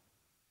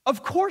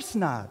 Of course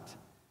not.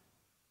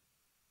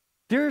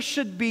 There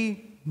should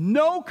be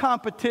no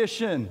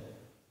competition.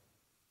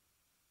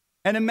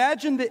 And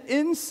imagine the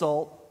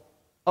insult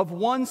of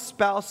one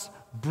spouse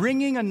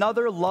bringing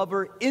another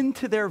lover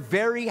into their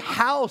very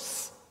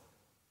house.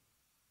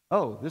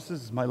 "Oh, this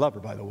is my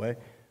lover, by the way."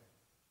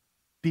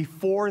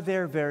 Before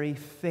their very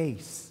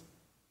face.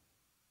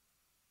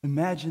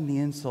 Imagine the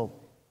insult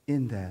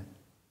in that.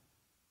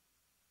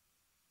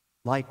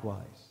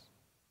 Likewise,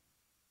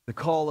 the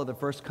call of the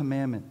first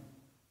commandment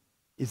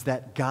is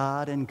that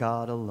God and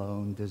God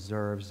alone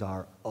deserves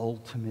our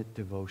ultimate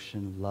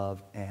devotion,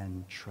 love,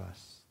 and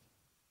trust.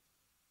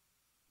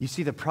 You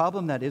see, the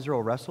problem that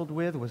Israel wrestled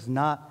with was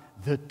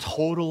not the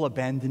total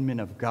abandonment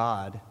of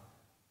God.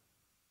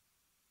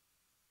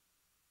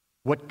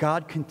 What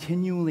God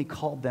continually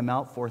called them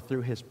out for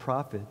through his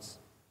prophets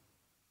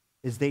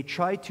is they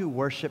tried to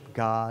worship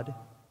God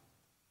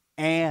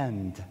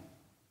and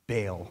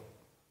Baal.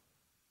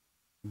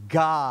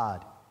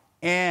 God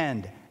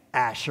and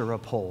Asherah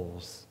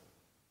poles.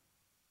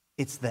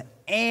 It's the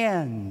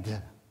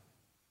 "and"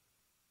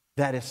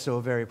 that is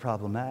so very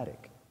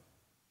problematic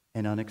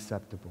and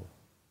unacceptable.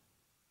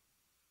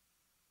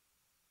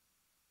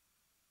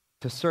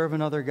 To serve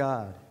another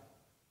god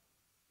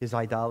is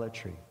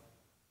idolatry.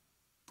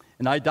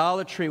 And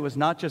idolatry was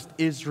not just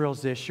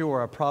Israel's issue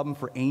or a problem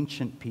for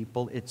ancient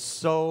people. It's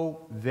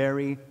so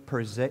very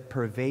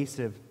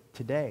pervasive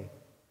today.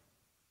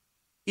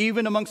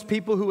 Even amongst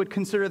people who would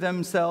consider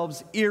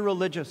themselves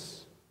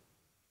irreligious.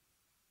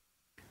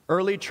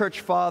 Early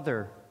church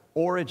father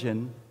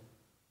Origen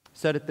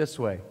said it this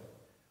way: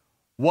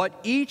 "What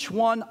each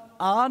one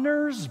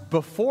honors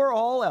before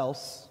all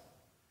else,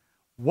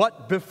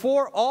 what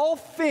before all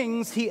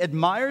things he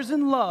admires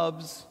and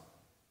loves,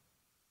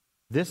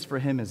 this for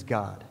him is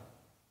God."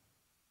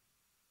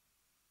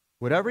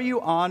 Whatever you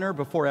honor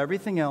before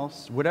everything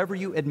else, whatever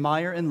you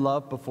admire and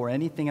love before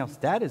anything else,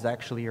 that is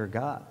actually your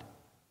God.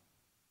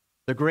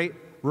 The great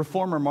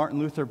reformer Martin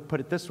Luther put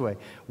it this way: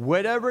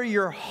 whatever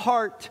your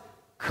heart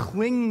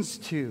clings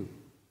to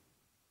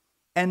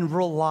and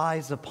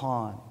relies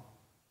upon,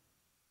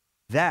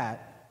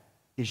 that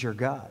is your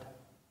God.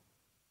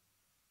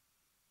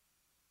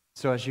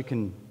 So as you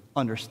can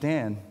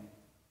understand,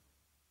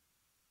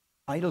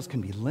 idols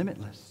can be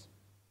limitless.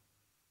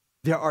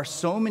 There are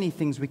so many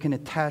things we can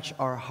attach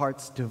our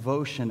heart's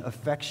devotion,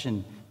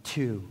 affection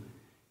to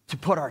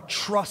put our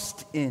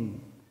trust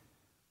in.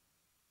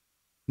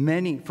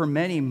 For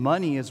many,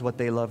 money is what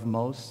they love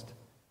most,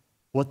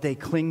 what they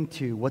cling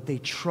to, what they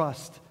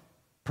trust.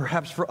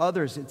 Perhaps for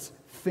others, it's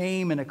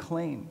fame and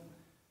acclaim.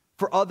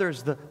 For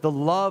others, the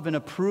love and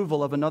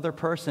approval of another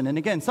person. And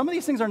again, some of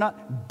these things are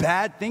not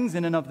bad things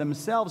in and of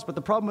themselves, but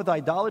the problem with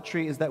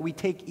idolatry is that we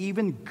take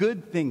even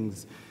good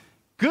things,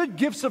 good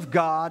gifts of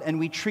God, and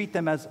we treat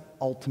them as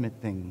ultimate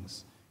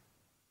things.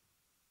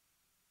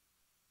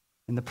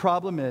 And the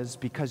problem is,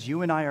 because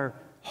you and I are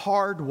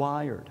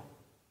hardwired,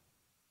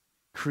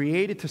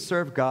 created to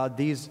serve God,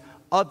 these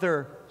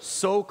other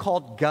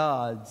so-called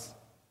gods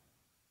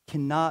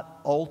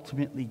cannot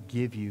ultimately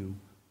give you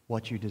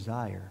what you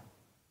desire.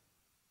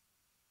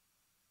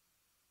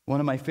 One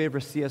of my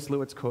favorite C.S.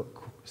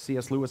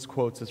 Lewis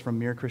quotes is from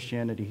Mere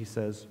Christianity. He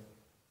says,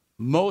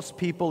 "Most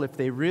people, if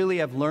they really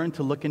have learned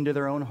to look into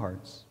their own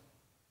hearts,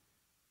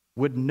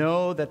 would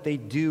know that they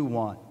do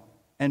want,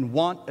 and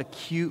want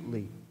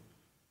acutely,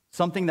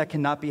 something that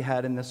cannot be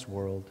had in this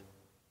world.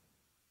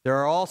 There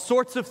are all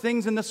sorts of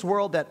things in this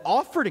world that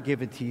offer to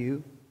give it to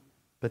you,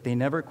 but they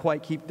never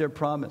quite keep their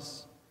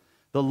promise.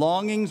 The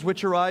longings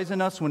which arise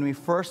in us when we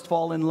first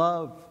fall in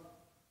love,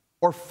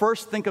 or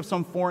first think of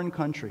some foreign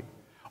country,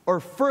 or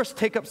first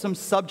take up some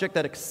subject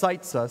that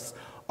excites us,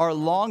 are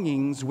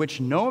longings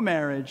which no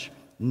marriage,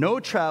 no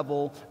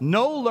travel,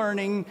 no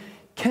learning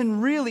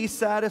can really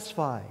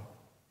satisfy.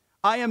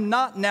 I am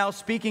not now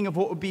speaking of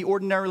what would be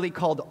ordinarily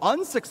called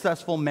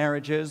unsuccessful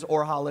marriages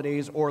or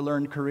holidays or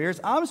learned careers.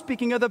 I'm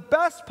speaking of the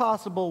best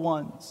possible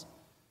ones.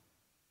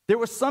 There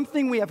was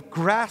something we have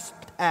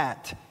grasped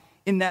at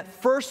in that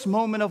first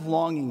moment of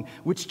longing,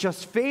 which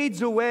just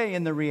fades away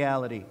in the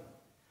reality.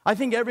 I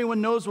think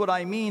everyone knows what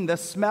I mean. The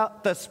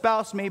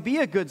spouse may be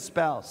a good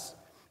spouse,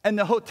 and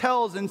the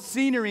hotels and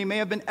scenery may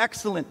have been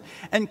excellent,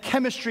 and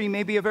chemistry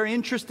may be a very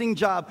interesting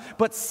job,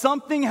 but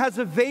something has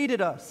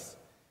evaded us.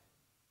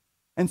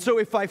 And so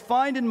if I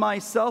find in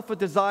myself a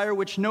desire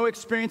which no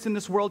experience in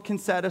this world can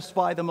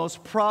satisfy, the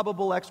most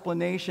probable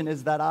explanation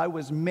is that I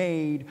was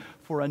made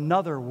for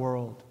another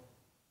world.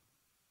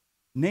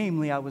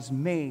 Namely, I was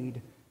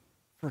made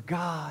for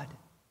God,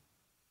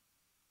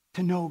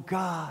 to know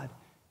God,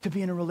 to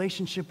be in a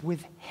relationship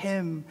with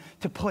Him,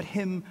 to put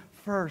Him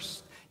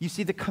first. You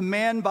see, the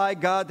command by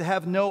God to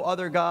have no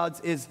other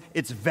gods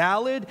it's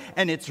valid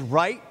and it's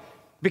right,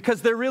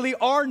 because there really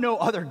are no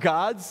other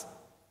gods.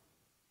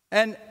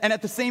 And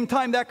at the same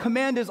time, that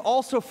command is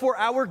also for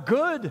our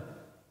good,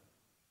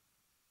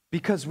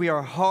 because we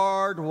are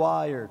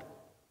hardwired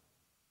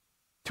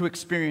to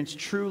experience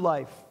true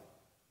life,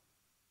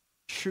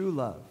 true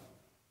love,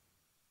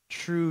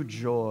 true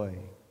joy,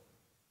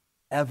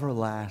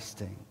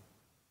 everlasting,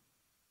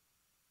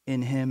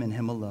 in Him and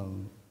Him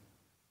alone.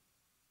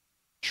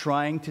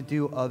 Trying to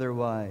do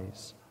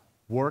otherwise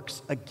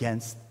works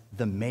against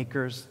the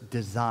Maker's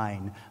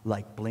design,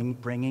 like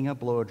bringing a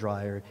blow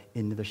dryer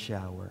into the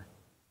shower.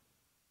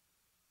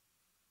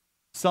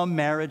 Some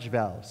marriage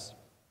vows.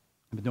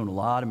 I've been doing a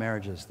lot of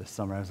marriages this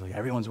summer. I was like,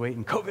 everyone's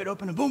waiting. COVID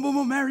open, and boom, boom,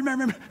 boom, marry.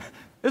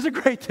 It's a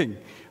great thing.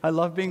 I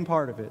love being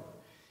part of it.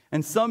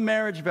 And some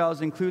marriage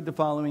vows include the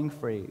following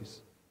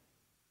phrase: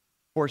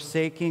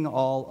 forsaking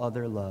all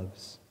other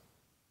loves.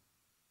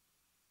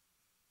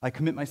 I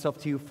commit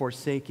myself to you,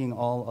 forsaking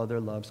all other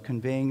loves,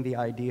 conveying the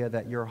idea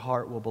that your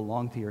heart will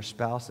belong to your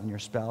spouse and your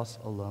spouse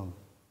alone.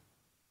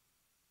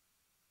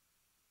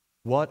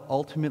 What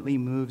ultimately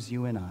moves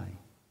you and I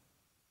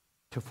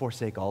to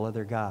forsake all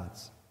other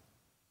gods,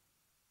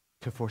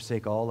 to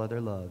forsake all other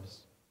loves,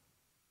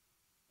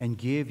 and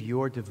give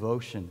your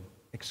devotion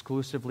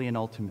exclusively and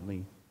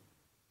ultimately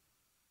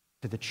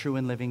to the true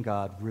and living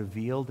God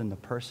revealed in the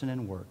person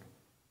and work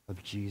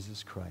of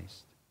Jesus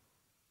Christ?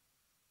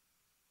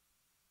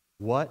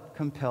 What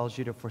compels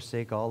you to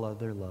forsake all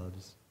other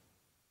loves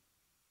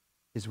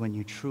is when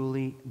you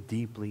truly,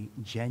 deeply,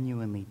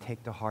 genuinely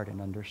take to heart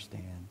and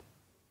understand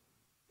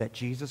that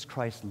Jesus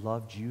Christ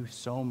loved you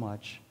so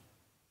much,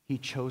 He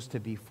chose to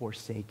be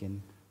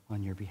forsaken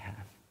on your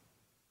behalf.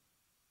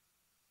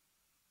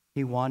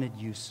 He wanted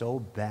you so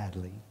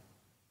badly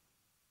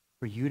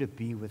for you to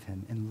be with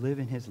Him and live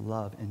in His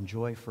love and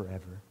joy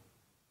forever,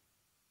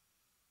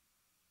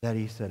 that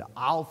He said,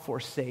 I'll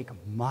forsake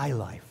my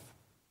life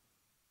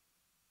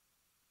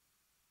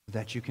so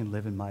that you can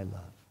live in my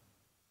love.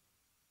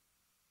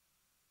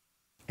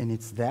 And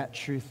it's that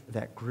truth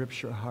that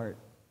grips your heart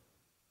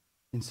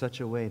in such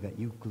a way that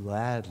you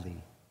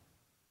gladly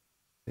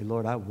say,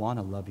 Lord, I want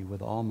to love you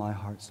with all my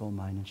heart, soul,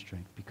 mind, and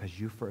strength because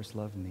you first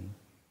loved me.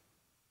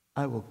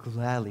 I will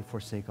gladly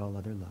forsake all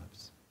other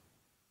loves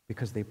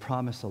because they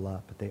promise a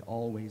lot, but they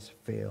always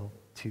fail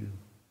to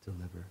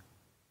deliver.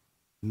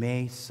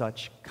 May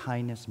such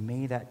kindness,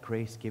 may that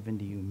grace given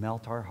to you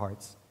melt our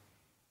hearts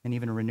and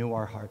even renew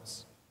our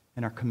hearts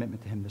and our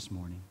commitment to Him this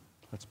morning.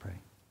 Let's pray.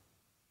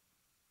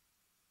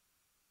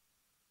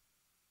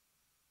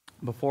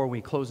 Before we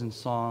close in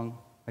song,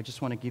 I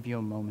just want to give you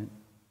a moment.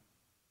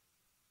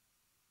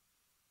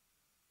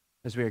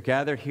 As we are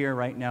gathered here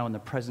right now in the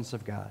presence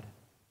of God,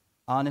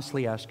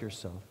 honestly ask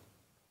yourself,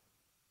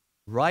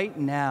 right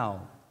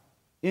now,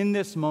 in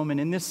this moment,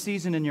 in this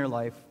season in your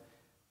life,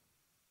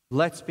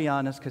 let's be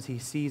honest because he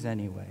sees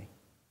anyway.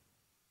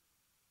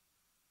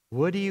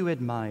 What do you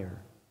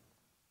admire?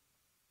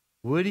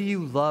 What do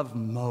you love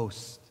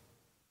most?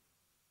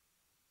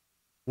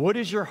 What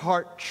is your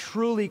heart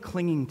truly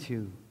clinging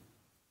to?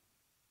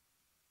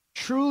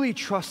 Truly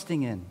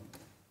trusting in?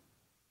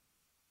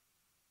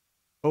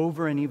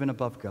 Over and even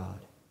above God?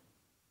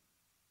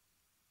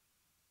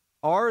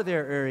 Are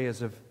there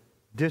areas of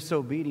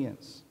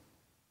disobedience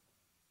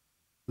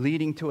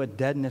leading to a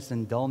deadness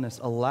and dullness,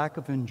 a lack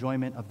of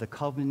enjoyment of the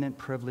covenant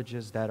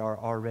privileges that are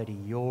already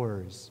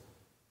yours,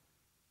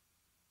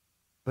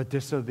 but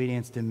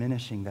disobedience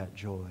diminishing that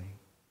joy?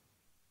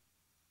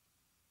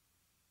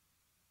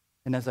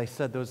 And as I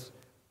said,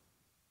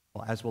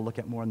 as we'll look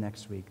at more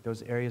next week,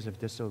 those areas of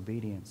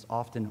disobedience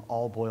often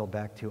all boil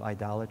back to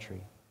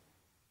idolatry.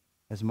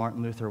 As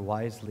Martin Luther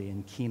wisely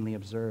and keenly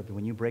observed,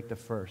 when you break the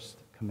first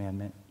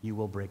commandment, you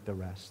will break the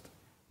rest.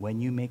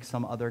 When you make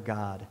some other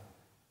god,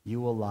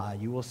 you will lie,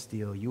 you will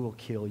steal, you will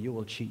kill, you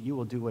will cheat, you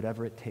will do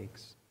whatever it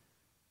takes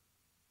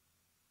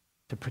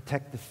to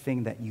protect the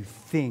thing that you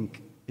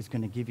think is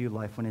going to give you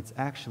life when it's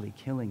actually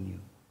killing you,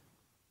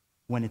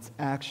 when it's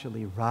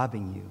actually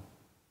robbing you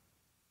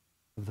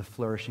of the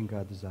flourishing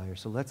God desires.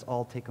 So let's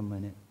all take a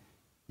minute,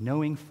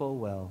 knowing full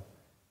well,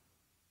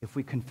 if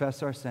we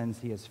confess our sins,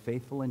 he is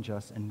faithful and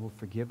just and will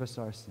forgive us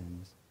our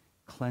sins,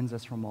 cleanse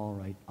us from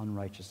all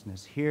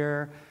unrighteousness.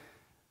 Hear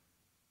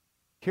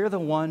the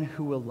one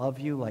who will love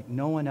you like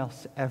no one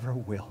else ever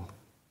will,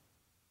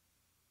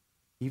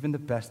 even the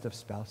best of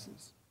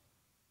spouses.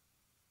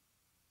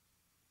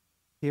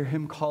 Hear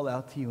him call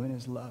out to you in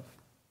his love,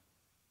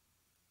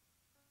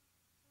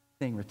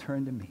 saying,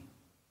 return to me.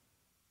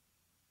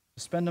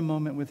 Spend a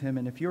moment with him,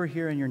 and if you're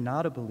here and you're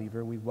not a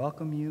believer, we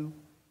welcome you.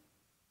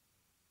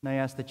 And I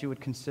ask that you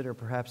would consider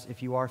perhaps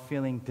if you are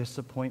feeling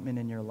disappointment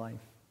in your life,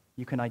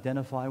 you can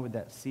identify with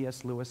that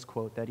C.S. Lewis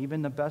quote that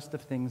even the best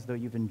of things, though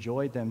you've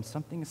enjoyed them,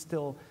 something is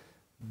still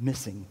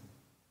missing.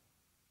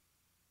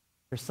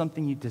 There's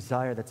something you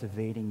desire that's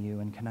evading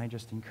you, and can I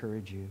just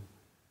encourage you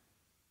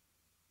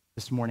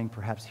this morning,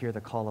 perhaps hear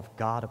the call of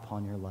God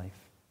upon your life.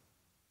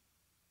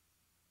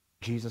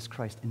 Jesus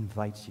Christ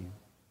invites you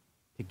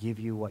to give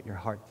you what your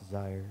heart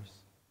desires,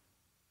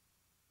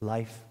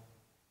 life,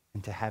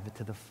 and to have it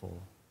to the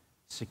full,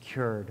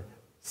 secured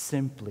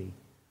simply,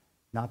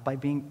 not by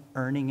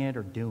earning it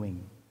or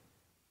doing,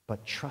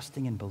 but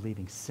trusting and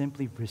believing.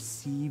 Simply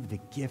receive the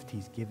gift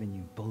he's given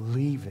you.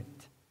 Believe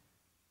it,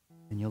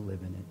 and you'll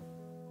live in it.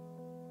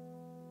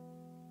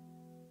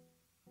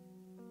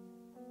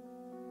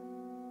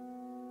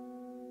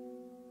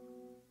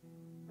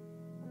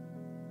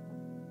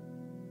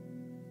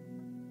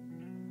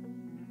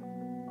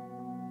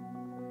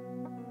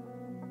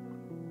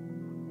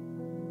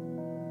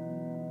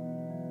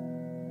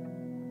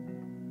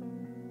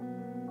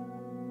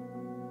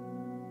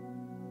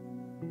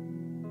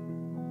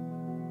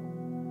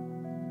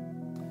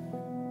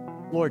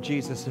 Lord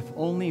Jesus, if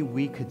only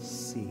we could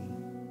see,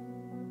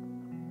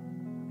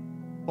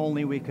 if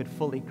only we could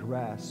fully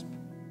grasp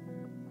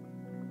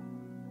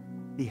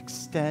the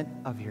extent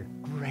of your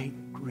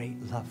great,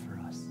 great love for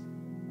us.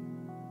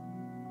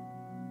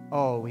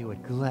 Oh, we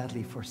would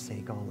gladly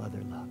forsake all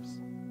other loves.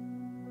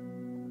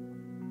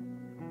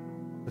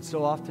 But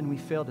so often we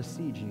fail to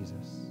see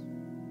Jesus.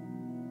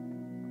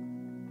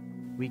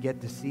 We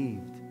get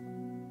deceived,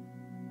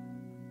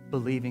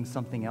 believing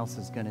something else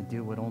is going to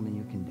do what only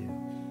you can do.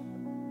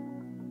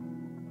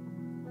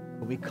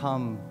 But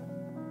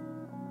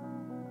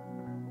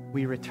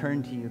we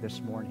return to you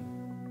this morning,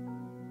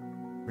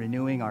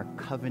 renewing our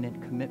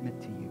covenant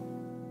commitment to you,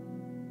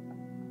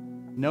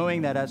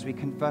 knowing that as we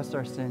confess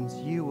our sins,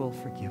 you will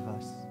forgive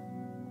us,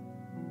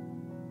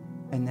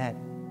 and that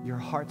your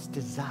heart's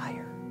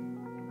desire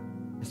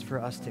is for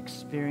us to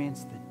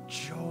experience the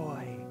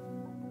joy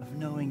of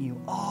knowing you,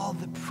 all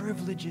the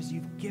privileges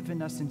you've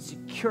given us and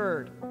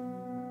secured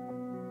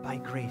by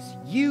grace.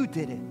 You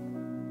did it,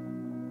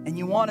 and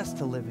you want us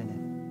to live in it.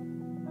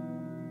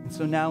 And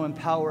so now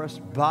empower us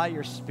by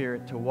your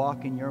Spirit to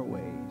walk in your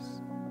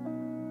ways,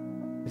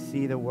 to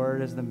see the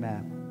word as the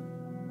map,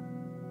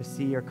 to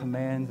see your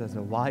commands as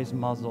a wise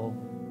muzzle,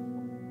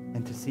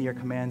 and to see your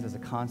commands as a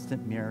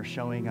constant mirror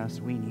showing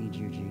us we need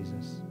you,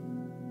 Jesus.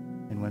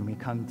 And when we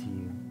come to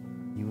you,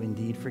 you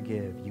indeed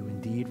forgive, you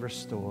indeed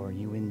restore,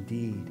 you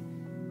indeed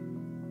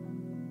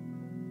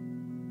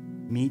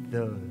meet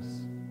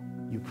those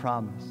you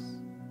promise.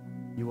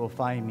 You will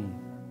find me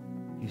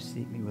if you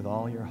seek me with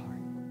all your heart.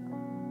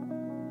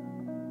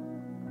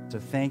 So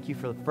thank you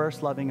for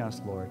first loving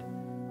us, Lord.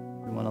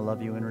 We want to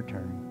love you in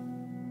return.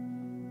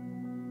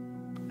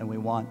 And we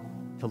want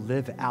to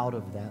live out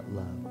of that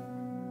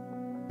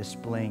love,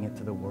 displaying it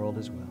to the world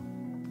as well.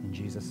 In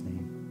Jesus'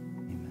 name,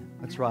 amen.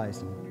 Let's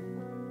rise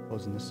and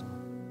close in this song.